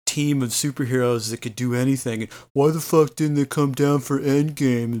team of superheroes that could do anything. Why the fuck didn't they come down for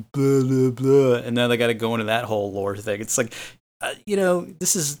Endgame and blah blah blah? And now they got to go into that whole lore thing. It's like,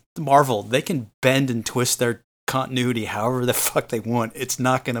 this is Marvel. They can bend and twist their continuity however the fuck they want. It's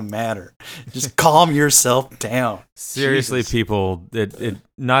not gonna matter. Just calm yourself down. Seriously, Jesus. people, it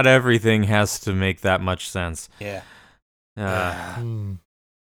not everything has to make that much sense. Yeah.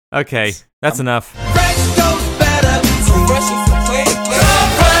 Okay, that's enough.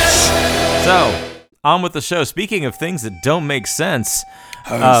 So, on with the show. Speaking of things that don't make sense,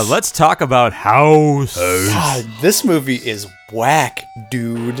 let's talk about House. God, this movie is whack,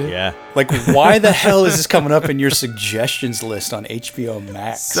 dude. Yeah. Like, why the hell is this coming up in your suggestions list on HBO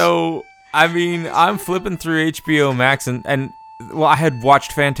Max? So, I mean, I'm flipping through HBO Max and I had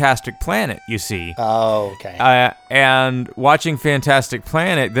watched Fantastic Planet, you see. Oh, okay. And watching Fantastic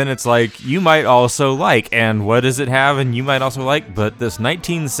Planet, then it's like, you might also like, and what does it have? And you might also like, but this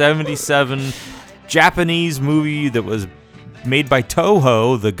 1977 Japanese movie that was made by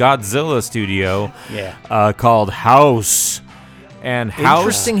Toho, the Godzilla studio, called House. And House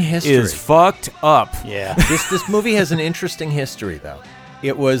Interesting history. is fucked up. Yeah. This movie has an interesting history, though.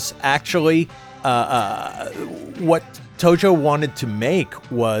 It was actually what Toho wanted to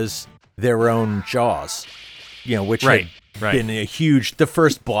make was their own Jaws, which had been the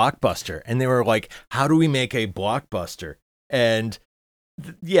first blockbuster. And they were like, how do we make a blockbuster? And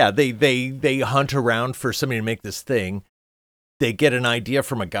they hunt around for somebody to make this thing. They get an idea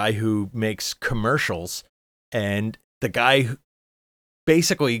from a guy who makes commercials, and the guy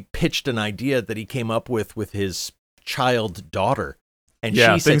basically pitched an idea that he came up with his child daughter. And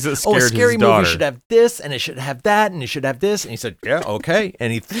she said, a scary movie should have this, and it should have that, and it should have this. And he said, yeah, okay.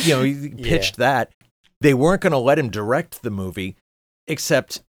 And he pitched that. They weren't going to let him direct the movie,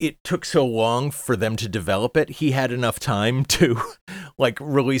 except it took so long for them to develop it. He had enough time to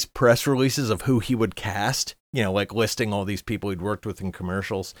release press releases of who he would cast, listing all these people he'd worked with in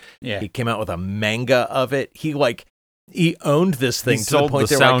commercials. Yeah. He came out with a manga of it. He owned this thing to the point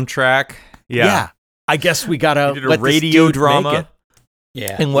the soundtrack. Yeah. I guess we got to let radio this dude drama. make it.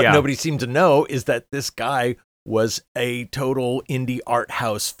 Yeah. And what nobody seemed to know is that this guy was a total indie art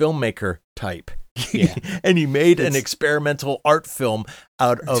house filmmaker type. Yeah. And he made an experimental art film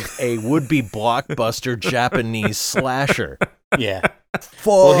out of a would-be blockbuster Japanese slasher. Yeah.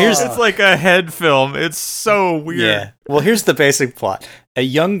 Well, it's like a head film. It's so weird. Yeah. Well, here's the basic plot. A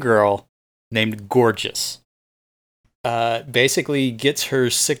young girl named Gorgeous basically gets her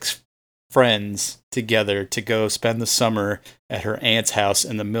 6 friends together to go spend the summer at her aunt's house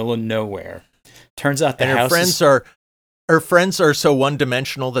in the middle of nowhere. Turns out her friends are so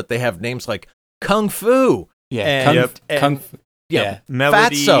one-dimensional that they have names like Kung Fu. Yeah, Kung Fu. Yeah,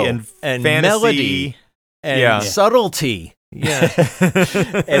 Melody Fatso, and Fantasy, Melody and Subtlety. Yeah.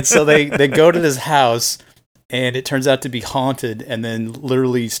 And so they go to this house, and it turns out to be haunted, and then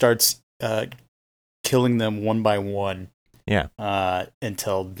literally starts killing them one by one. Yeah.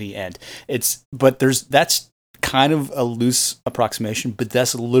 Until the end. That's kind of a loose approximation, but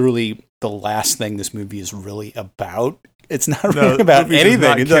that's literally the last thing this movie is really about. It's not really about anything.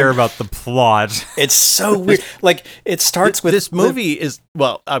 Does not care about the plot. It's so weird. Like, it starts with this movie this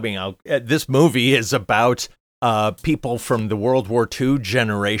movie is about people from the World War II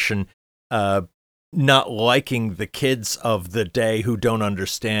generation not liking the kids of the day who don't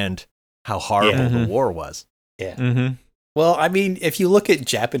understand how horrible the war was. Yeah. Mm-hmm. Well, I mean, if you look at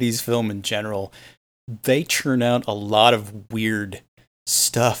Japanese film in general, they churn out a lot of weird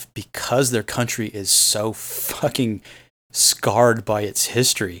stuff because their country is so fucking scarred by its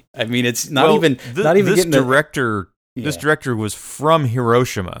history. I mean, it's not even this director. This director was from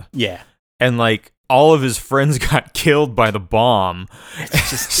Hiroshima. Yeah, and all of his friends got killed by the bomb.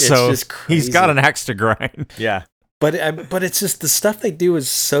 It's just crazy. He's got an axe to grind. Yeah. But it's just the stuff they do is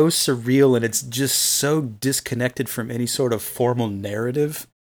so surreal, and it's just so disconnected from any sort of formal narrative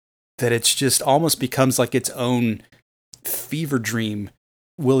that it's just almost becomes like its own fever dream,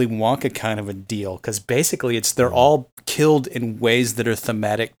 Willy Wonka kind of a deal. Because basically, they're all killed in ways that are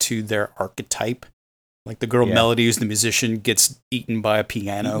thematic to their archetype. Like the girl Melody, who's the musician, gets eaten by a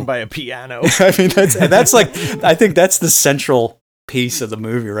piano. I mean, that's like, I think that's the central piece of the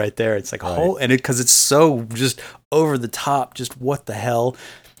movie right there. It's like because it's so just over the top, just what the hell.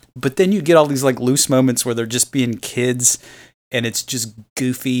 But then you get all these like loose moments where they're just being kids, and it's just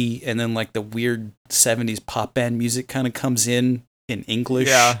goofy, and then like the weird 70s pop band music kind of comes in English.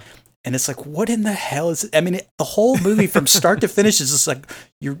 Yeah. And it's like, what in the hell is it? I mean, the whole movie from start to finish is just like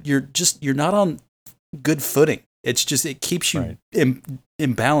you're not on good footing. It's just, it keeps you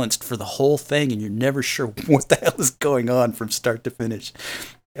imbalanced for the whole thing, and you're never sure what the hell is going on from start to finish.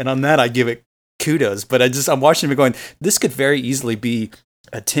 And on that, I give it kudos. But I'm watching it going, this could very easily be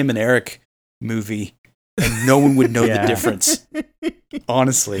a Tim and Eric movie, and no one would know the difference.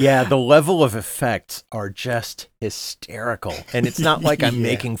 Honestly. Yeah, the level of effects are just hysterical. And it's not like I'm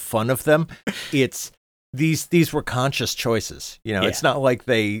making fun of them. It's these were conscious choices. You know, it's not like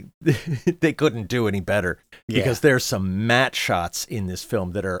they couldn't do any better, because there's some matte shots in this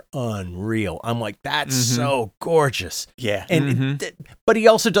film that are unreal. I'm like, that's so gorgeous. Yeah. And but he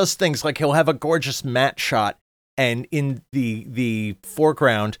also does things like he'll have a gorgeous matte shot, and in the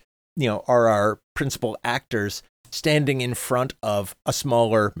foreground, you know, are our principal actors standing in front of a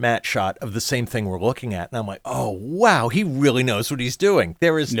smaller matte shot of the same thing we're looking at. And I'm like, oh, wow, he really knows what he's doing.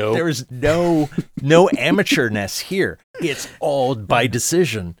 There is no amateurness here. It's all by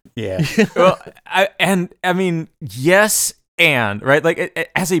decision. Yeah. Well, I mean, yes. And right,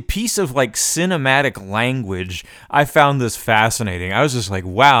 like as a piece of like cinematic language, I found this fascinating. I was just like,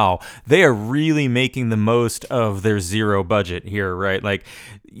 wow, they are really making the most of their zero budget here, right? Like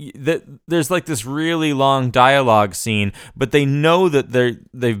there's like this really long dialogue scene, but they know that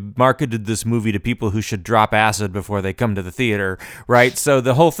they've marketed this movie to people who should drop acid before they come to the theater, right? So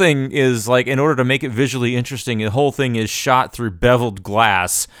the whole thing is like, in order to make it visually interesting, the whole thing is shot through beveled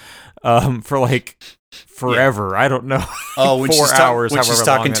glass for like forever. I don't know. Oh, when 4 hours. When she's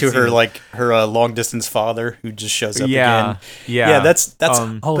talking to her her long distance father who just shows up again. Yeah. That's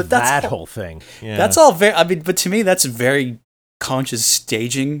that whole thing. Yeah. That's all very. I mean, but to me, that's very conscious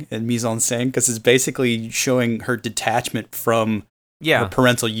staging and mise en scène, because it's basically showing her detachment from her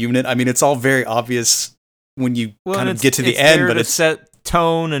parental unit. I mean, it's all very obvious when you kind of get to the end, but it's set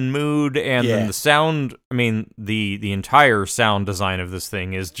tone and mood, and then the sound. I mean, the entire sound design of this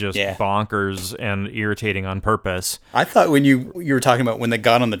thing is just bonkers and irritating on purpose. I thought when you were talking about when they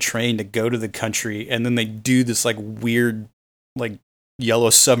got on the train to go to the country, and then they do this like weird like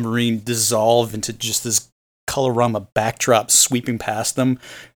yellow submarine dissolve into just this colorama backdrop sweeping past them,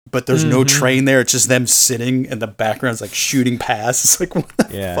 but there's no train there. It's just them sitting, and the background's like shooting past. It's like, what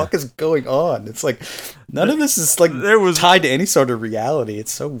the fuck is going on? It's like none of this is like tied to any sort of reality.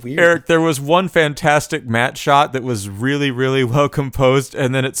 It's so weird. Eric, there was one fantastic matte shot that was really, really well composed,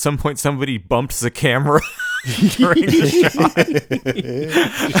 and then at some point somebody bumped the camera during the shot.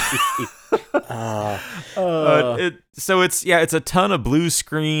 So it's a ton of blue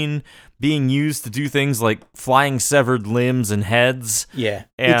screen being used to do things like flying severed limbs and heads. Yeah.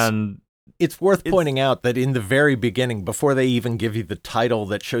 And it's worth pointing out that in the very beginning, before they even give you the title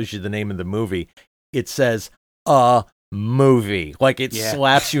that shows you the name of the movie, it says a movie. Like it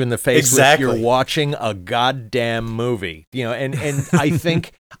slaps you in the face with you're watching a goddamn movie. You know, and I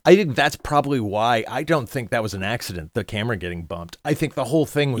think that's probably why. I don't think that was an accident, the camera getting bumped. I think the whole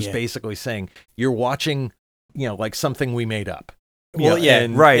thing was basically saying you're watching, you know, like something we made up. Well,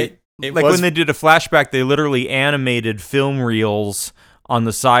 right. When they did a flashback, they literally animated film reels on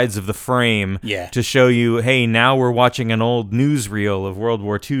the sides of the frame to show you, hey, now we're watching an old newsreel of World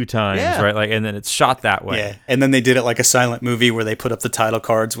War II times, right? Like, and then it's shot that way. Yeah, and then they did it like a silent movie where they put up the title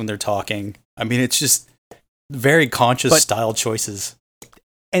cards when they're talking. I mean, it's just very conscious style choices.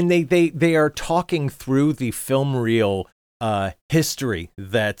 And they are talking through the film reel history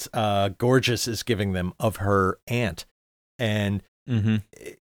that Gorgeous is giving them of her aunt, and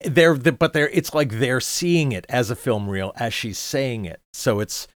it's like they're seeing it as a film reel as she's saying it. So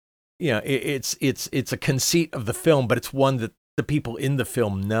it's, you know, it's a conceit of the film, but it's one that the people in the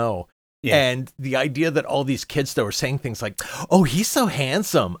film know. Yeah. And the idea that all these kids though are saying things like, "Oh, he's so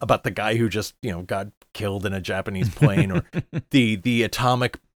handsome," about the guy who just, you know, got killed in a Japanese plane, or the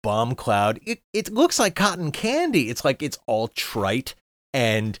atomic bomb cloud. It looks like cotton candy. It's like it's all trite,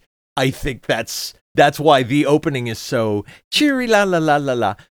 and I think that's why the opening is so cheery, la la la la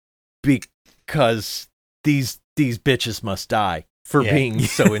la. Because these these bitches must die for Yeah. being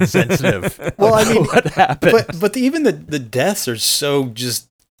so insensitive. Well, I about mean, what happened. but even the deaths are so just,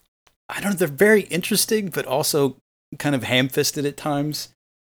 I don't know, they're very interesting, but also kind of ham-fisted at times.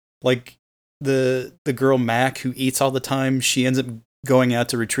 Like the girl Mac who eats all the time, she ends up going out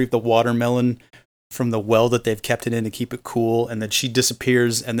to retrieve the watermelon from the well that they've kept it in to keep it cool, and then she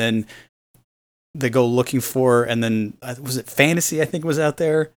disappears, and then they go looking for her, and then was it Fantasy, I think, was out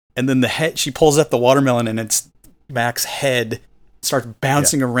there, and then the head, she pulls up the watermelon and it's Mac's head, starts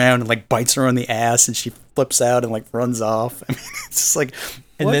bouncing around and like bites her on the ass, and she flips out and like runs off. I mean, it's just like,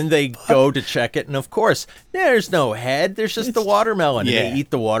 And what then they the fuck? go to check it, and of course, there's no head. There's just the watermelon. Yeah. And they eat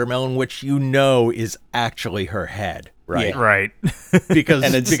the watermelon, which you know is actually her head, right? Yeah. Right. Because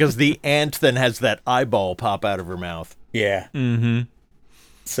And it's- because the ant then has that eyeball pop out of her mouth. Yeah. Mm-hmm.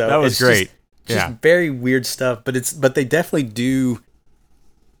 So That was it's great. Just Yeah. very weird stuff, but they definitely do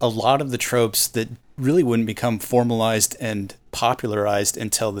a lot of the tropes that really wouldn't become formalized and popularized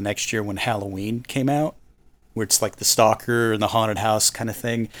until the next year when Halloween came out, where it's like the stalker and the haunted house kind of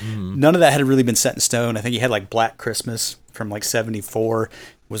thing. None of that had really been set in stone. I think you had like Black Christmas from like 1974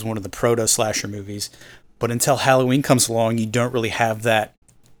 was one of the proto slasher movies. But until Halloween comes along, you don't really have that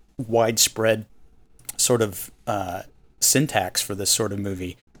widespread sort of syntax for this sort of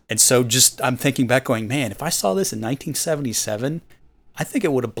movie. And so just I'm thinking back going, man, if I saw this in 1977, I think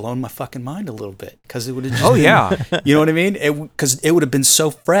it would have blown my fucking mind a little bit, because it would have just Oh been- yeah. you know what I mean? Because it would have been so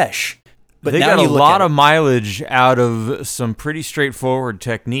fresh. But They now got a you look lot at of it, mileage out of some pretty straightforward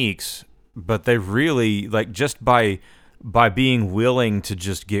techniques, but they really, like, just by being willing to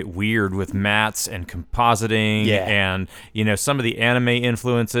just get weird with mats and compositing Yeah. and, you know, some of the anime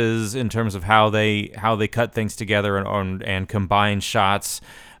influences in terms of how they cut things together and combine shots,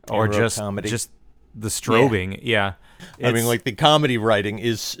 or wrote just comedy. just the strobing. Yeah. I mean, It's- like the comedy writing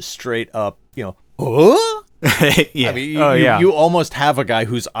is straight up, huh? yeah. I mean, Oh, yeah. you almost have a guy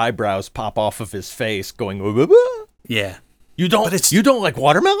whose eyebrows pop off of his face going, "Wah." yeah. You it's- don't like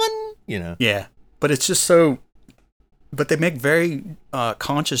watermelon? You know. Yeah, but it's just so. But they make very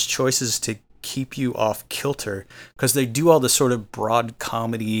conscious choices to keep you off kilter, because they do all this sort of broad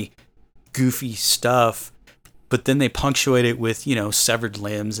comedy, goofy stuff, but then they punctuate it with, you know, severed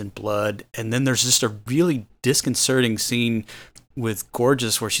limbs and blood, and then there's just a really disconcerting scene with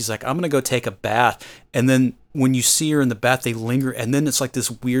Gorgeous where she's like, I'm gonna go take a bath, and then when you see her in the bath, they linger, and then it's like this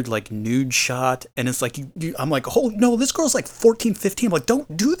weird like nude shot, and it's like I'm like, oh no, this girl's like 14, 15. I'm like,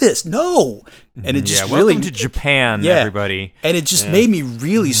 don't do this, no. And it just yeah, really welcome to Japan, Yeah. everybody. and it just made me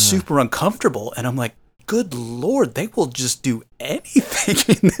really super uncomfortable, and I'm like, good lord, they will just do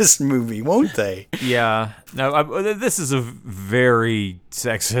anything in this movie, won't they? Yeah. No, this is a very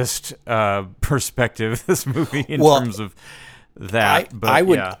sexist perspective, this movie, in Well, terms of that. But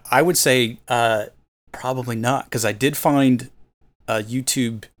yeah. I would say probably not, because I did find a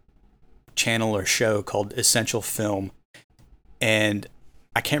YouTube channel or show called Essential Film, and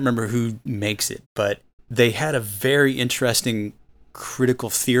I can't remember who makes it, but they had a very interesting critical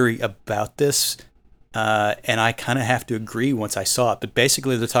theory about this. And I kind of have to agree once I saw it. But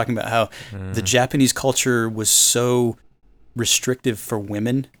basically, they're talking about how the Japanese culture was so restrictive for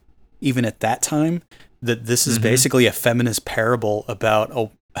women, even at that time, that this is basically a feminist parable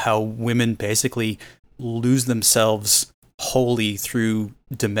about how women basically lose themselves wholly through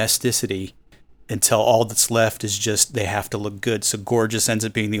domesticity until all that's left is just they have to look good. So Gorgeous ends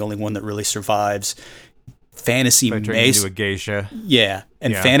up being the only one that really survives. Fantasy By turning may into a geisha. yeah,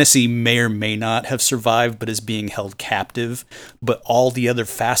 and Yeah. Fantasy may or may not have survived, but is being held captive. But all the other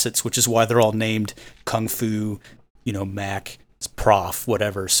facets, which is why they're all named Kung Fu, you know, Mac, Prof,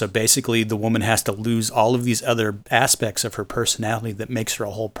 whatever. So basically, the woman has to lose all of these other aspects of her personality that makes her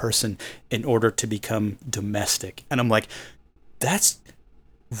a whole person in order to become domestic. And I'm like, that's.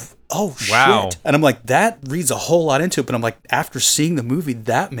 Oh, Wow. shit. And I'm like, that reads a whole lot into it. But I'm like, after seeing the movie,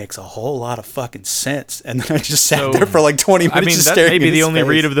 that makes a whole lot of fucking sense. And then I just sat So, there for like 20 minutes. I mean, just that staring may be in the his only face.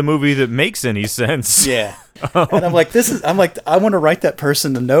 read of the movie that makes any sense. Yeah. And I'm like, I want to write that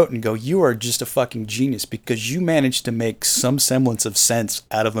person a note and go, you are just a fucking genius, because you managed to make some semblance of sense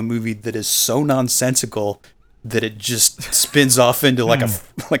out of a movie that is so nonsensical that it just spins off into like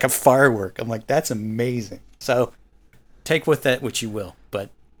a firework. I'm like, that's amazing. So take with that what you will, but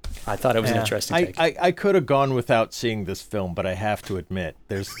I thought it was an interesting take. I could have gone without seeing this film, but I have to admit,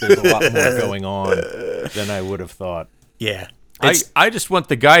 there's a lot more going on than I would have thought. Yeah. I just want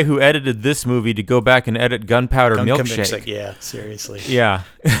the guy who edited this movie to go back and edit Gunpowder Milkshake. Yeah, seriously. Yeah.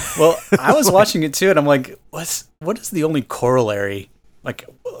 Well, I was watching it too, and I'm like, what is the only corollary Like,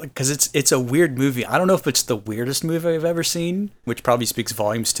 because it's a weird movie. I don't know if it's the weirdest movie I've ever seen, which probably speaks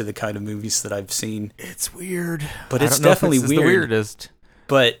volumes to the kind of movies that I've seen. It's weird, But it's definitely the weird. weirdest.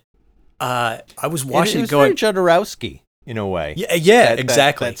 But I was watching it it was going, very Jodorowsky in a way. yeah,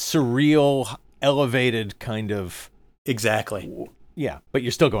 exactly. That surreal, elevated kind of. Exactly. Yeah, but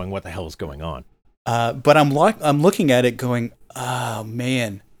you're still going, what the hell is going on? But I'm looking at it going, oh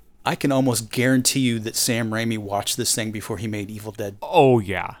man, I can almost guarantee you that Sam Raimi watched this thing before he made Evil Dead. Oh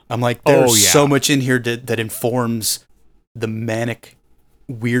yeah. I'm like, there's Oh, yeah. so much in here that informs the manic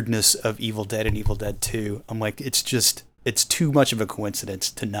weirdness of Evil Dead and Evil Dead 2. I'm like, it's too much of a coincidence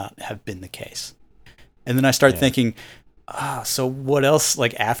to not have been the case. And then I start thinking, so what else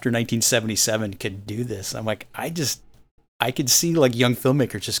like after 1977 could do this? I'm like, I could see like young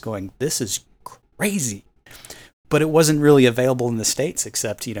filmmakers just going, this is crazy. But it wasn't really available in the States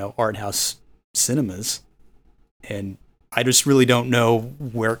except, art house cinemas. And I just really don't know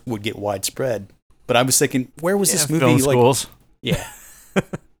where it would get widespread. But I was thinking, where was this movie? Film Like, schools. yeah.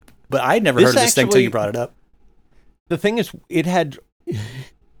 But I'd never This heard of this thing until actually- you brought it up. The thing is, it had.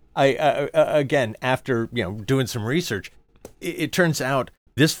 Again, after doing some research, it turns out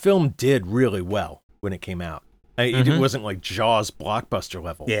this film did really well when it came out. It wasn't like Jaws blockbuster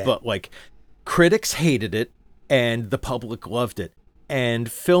level, Yeah. but like critics hated it and the public loved it. And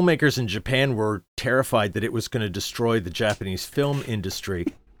filmmakers in Japan were terrified that it was going to destroy the Japanese film industry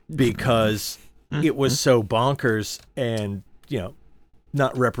because it was so bonkers and,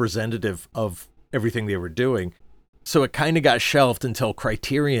 not representative of everything they were doing. So it kind of got shelved until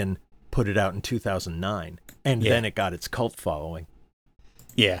Criterion put it out in 2009. And then it got its cult following.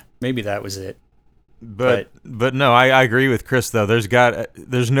 Yeah, maybe that was it. But no, I agree with Chris though. There's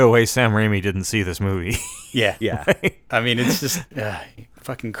no way Sam Raimi didn't see this movie. Yeah. Yeah. I mean, it's just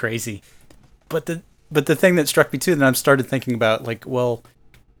fucking crazy. But the thing that struck me too, then I started thinking about like, well,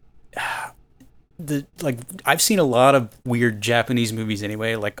 I've seen a lot of weird Japanese movies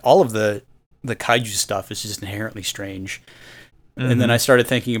anyway. Like all of the kaiju stuff is just inherently strange. And then I started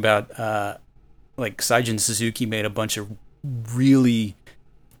thinking about like Seijun Suzuki made a bunch of really,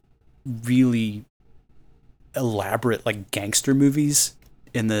 really elaborate like gangster movies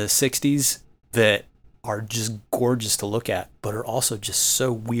in the 60s that are just gorgeous to look at, but are also just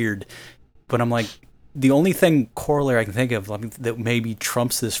so weird. But I'm like, the only thing corollary I can think of that maybe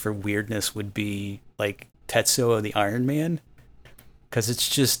trumps this for weirdness would be like Tetsuo the Iron Man, because it's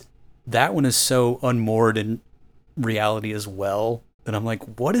just that one is so unmoored in reality as well. And I'm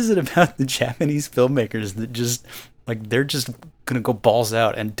like, what is it about the Japanese filmmakers that just like they're just gonna go balls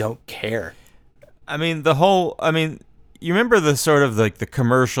out and don't care? I mean, you remember the sort of like the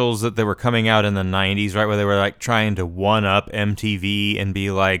commercials that they were coming out in the 90s, right? Where they were like trying to one up MTV and be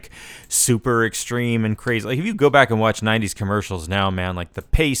like super extreme and crazy. Like if you go back and watch 90s commercials now, man, like the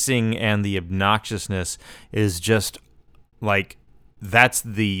pacing and the obnoxiousness is just like, that's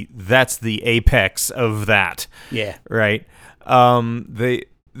the apex of that. Yeah. Right. I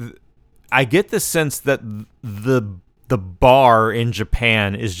get the sense that the bar in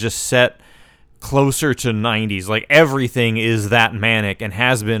Japan is just set closer to 90s. Like everything is that manic and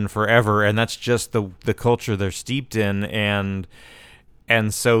has been forever, and that's just the culture they're steeped in, and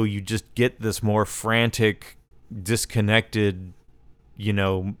so you just get this more frantic, disconnected,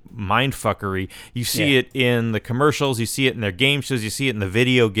 mind fuckery. You see it in the commercials, you see it in their game shows, you see it in the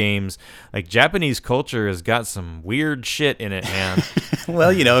video games. Like Japanese culture has got some weird shit in it, man.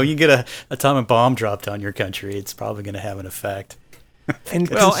 Well, you get a atomic bomb dropped on your country, it's probably going to have an effect.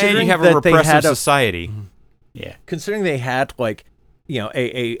 And And you have a repressive society. Yeah. Considering they had like,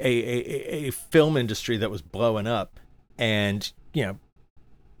 a film industry that was blowing up, and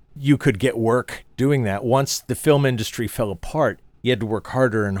you could get work doing that. Once the film industry fell apart, you had to work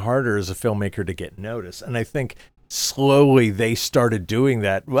harder and harder as a filmmaker to get noticed. And I think slowly they started doing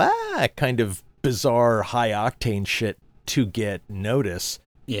that kind of bizarre, high octane shit to get notice.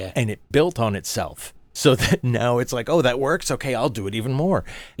 Yeah. And it built on itself. So that now it's like, oh, that works. Okay, I'll do it even more.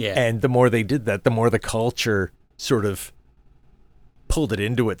 Yeah. And the more they did that, the more the culture sort of pulled it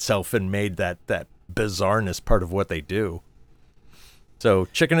into itself and made that bizarreness part of what they do. So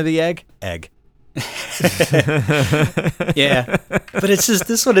chicken or the egg? Egg. Yeah. But it's just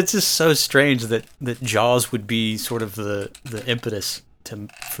this one, it's just so strange that Jaws would be sort of the impetus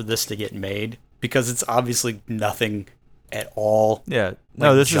for this to get made, because it's obviously nothing at all. Yeah. No,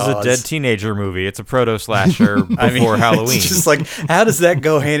 like this Jaws. is a dead teenager movie. It's a proto-slasher before Halloween. It's just like, how does that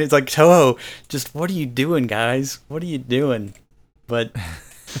go hand? It's like, Toho, just what are you doing, guys? What are you doing? But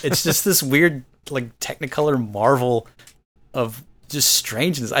it's just this weird, like, Technicolor marvel of just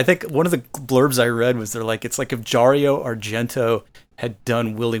strangeness. I think one of the blurbs I read was they're like, it's like if Dario Argento had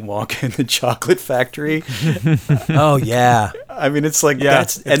done Willy Wonka and the Chocolate Factory. Oh yeah. I mean, it's like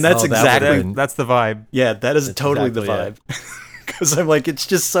that's Oh, that exactly That's the vibe. yeah, that is totally the exactly vibe. Because I'm like, it's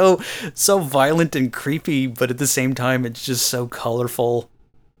just so violent and creepy, but at the same time, it's just so colorful.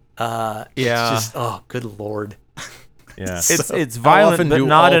 Yeah. It's just, oh, good lord. Yeah. It's How violent, often but do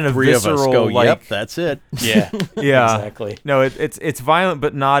not all in a three of us visceral go, like. yep, that's it. Yeah, Yeah, exactly. No, it's violent,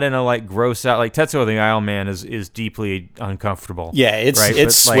 but not in a like gross out. Like Tetsuo the Isle Man is deeply uncomfortable. Yeah, it's right?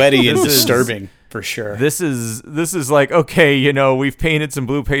 it's But, like, sweaty and this is- disturbing for sure. This is like, okay, you know, we've painted some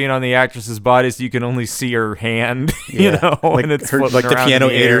blue paint on the actress's body so you can only see her hand, you know, like and it's her, floating like the around piano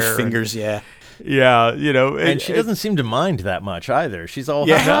in the ate her air. fingers. Yeah, Yeah, you know, And she doesn't seem to mind that much either. She's all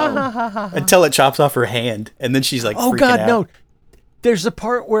yeah. Until it chops off her hand, and then she's like, oh freaking god, out. no. There's a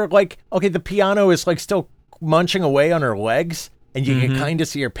part where like, okay, the piano is like still munching away on her legs, and you can kind of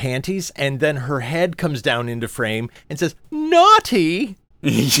see her panties, and then her head comes down into frame and says, "Naughty."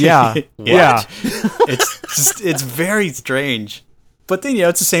 Yeah, yeah. It's very strange. But then, you know,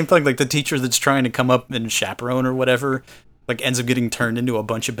 it's the same thing. Like the teacher that's trying to come up and chaperone or whatever, like ends up getting turned into a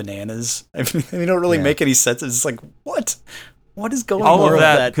bunch of bananas. I mean, they don't really make any sense. It's like, what is going All on? of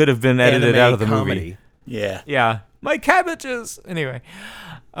that could have been edited Anime out of the comedy. movie. Yeah. Yeah, my cabbages. Anyway,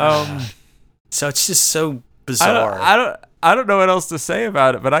 So it's just so bizarre. I don't know what else to say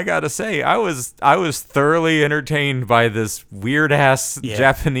about it, but I gotta say, I was thoroughly entertained by this weird ass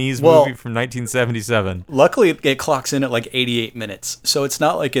Japanese movie from 1977. Luckily, it clocks in at like 88 minutes, so it's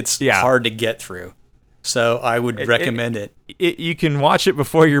not like it's hard to get through. So I would recommend it. You can watch it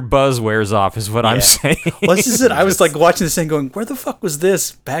before your buzz wears off, is what I'm saying. Well, this is it. I was like watching this thing going, where the fuck was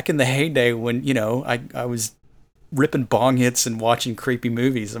this back in the heyday when, you know, I was ripping bong hits and watching creepy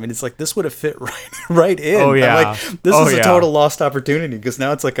movies. I mean, it's like this would have fit right in. Oh, yeah. I'm like, this is a total lost opportunity because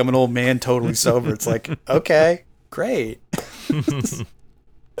now it's like I'm an old man totally sober. It's like, okay, great.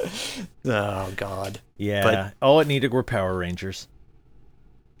 Oh, God. Yeah. But- all it needed were Power Rangers.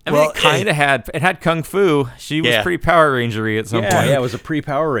 I mean, it kind of had Kung Fu. She was pretty Power Ranger-y at some point. Yeah, it was a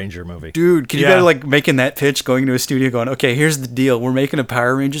pre-Power Ranger movie. Dude, can you Yeah. go like making that pitch, going to a studio going, okay, here's the deal. We're making a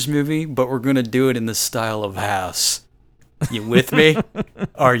Power Rangers movie, but we're going to do it in the style of House. You with me?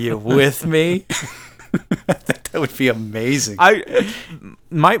 Are you with me? I think that would be amazing.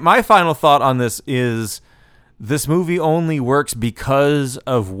 My final thought on this is this movie only works because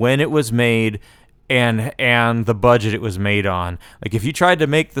of when it was made and the budget it was made on. Like if you tried to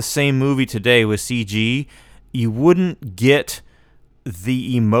make the same movie today with CG, you wouldn't get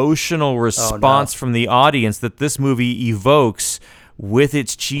the emotional response from the audience that this movie evokes with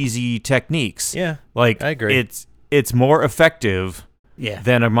its cheesy techniques. Yeah, like I agree. It's more effective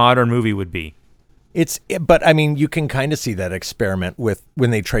than a modern movie would be. But I mean, you can kind of see that experiment with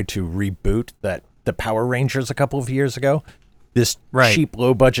when they tried to reboot the Power Rangers a couple of years ago. This cheap,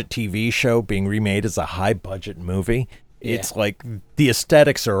 low-budget TV show being remade as a high-budget movie. Yeah. It's like the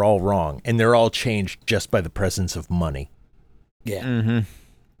aesthetics are all wrong, and they're all changed just by the presence of money. Yeah. Mm-hmm.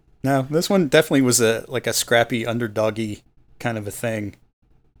 No, this one definitely was a scrappy, underdoggy kind of a thing.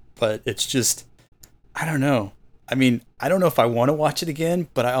 But it's just, I don't know. I mean, I don't know if I want to watch it again,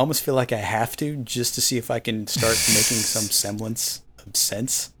 but I almost feel like I have to just to see if I can start making some semblance of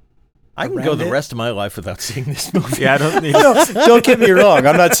sense. I can go the rest of my life without seeing this movie. Yeah, I don't need don't get me wrong.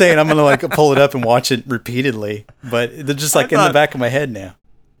 I'm not saying I'm going to like pull it up and watch it repeatedly, but they're just like in the back of my head now.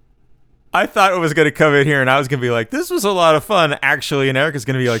 I thought it was going to come in here and I was going to be like, this was a lot of fun, actually. And Eric is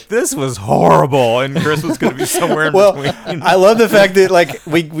going to be like, this was horrible. And Chris was going to be somewhere in between. I love the fact that like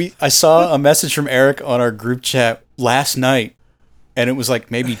I saw a message from Eric on our group chat last night. And it was like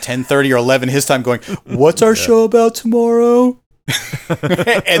maybe 10:30 or 11 his time going, what's our show about tomorrow?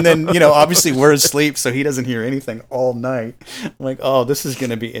 And then, you know, obviously we're asleep, so he doesn't hear anything all night. I'm like, oh, this is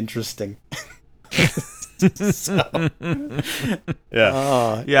going to be interesting.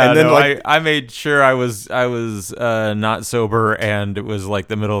 I made sure I was not sober, and it was like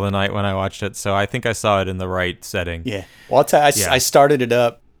the middle of the night when I watched it, so I think I saw it in the right setting. Yeah. Well, I'll tell you, I started it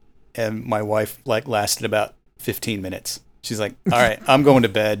up, and my wife like lasted about 15 minutes. She's like, all right, I'm going to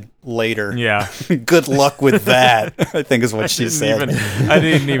bed later. Yeah. Good luck with that, I think is what she said. I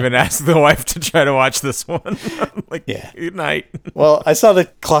didn't even ask the wife to try to watch this one. Like, good night. Well, I saw the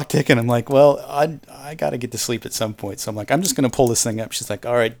clock ticking. I'm like, well, I got to get to sleep at some point. So I'm like, I'm just going to pull this thing up. She's like,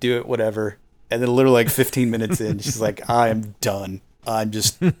 all right, do it, whatever. And then literally like 15 minutes in, she's like, I am done. I'm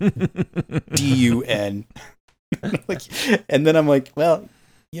just DUN. And then I'm like, well,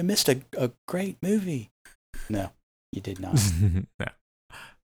 you missed a great movie. No. You did not. No.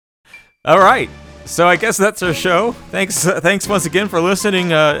 All right. So I guess that's our show. Thanks once again for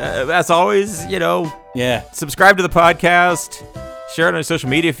listening. As always, subscribe to the podcast, share it on your social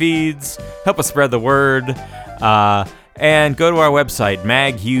media feeds, help us spread the word, and go to our website,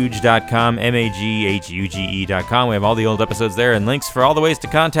 maghuge.com, maghuge.com. We have all the old episodes there and links for all the ways to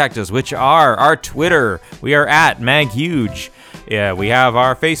contact us, which are our Twitter. We are at maghuge. Yeah, we have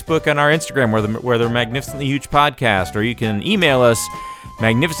our Facebook and our Instagram, where the Magnificently Huge Podcast, or you can email us,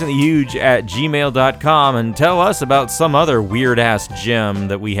 magnificentlyhuge@gmail.com, and tell us about some other weird-ass gem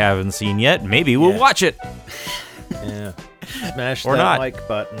that we haven't seen yet. Maybe we'll watch it. Yeah. Smash Or that not. like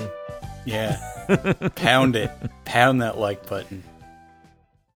button. Yeah. Pound it. Pound that like button.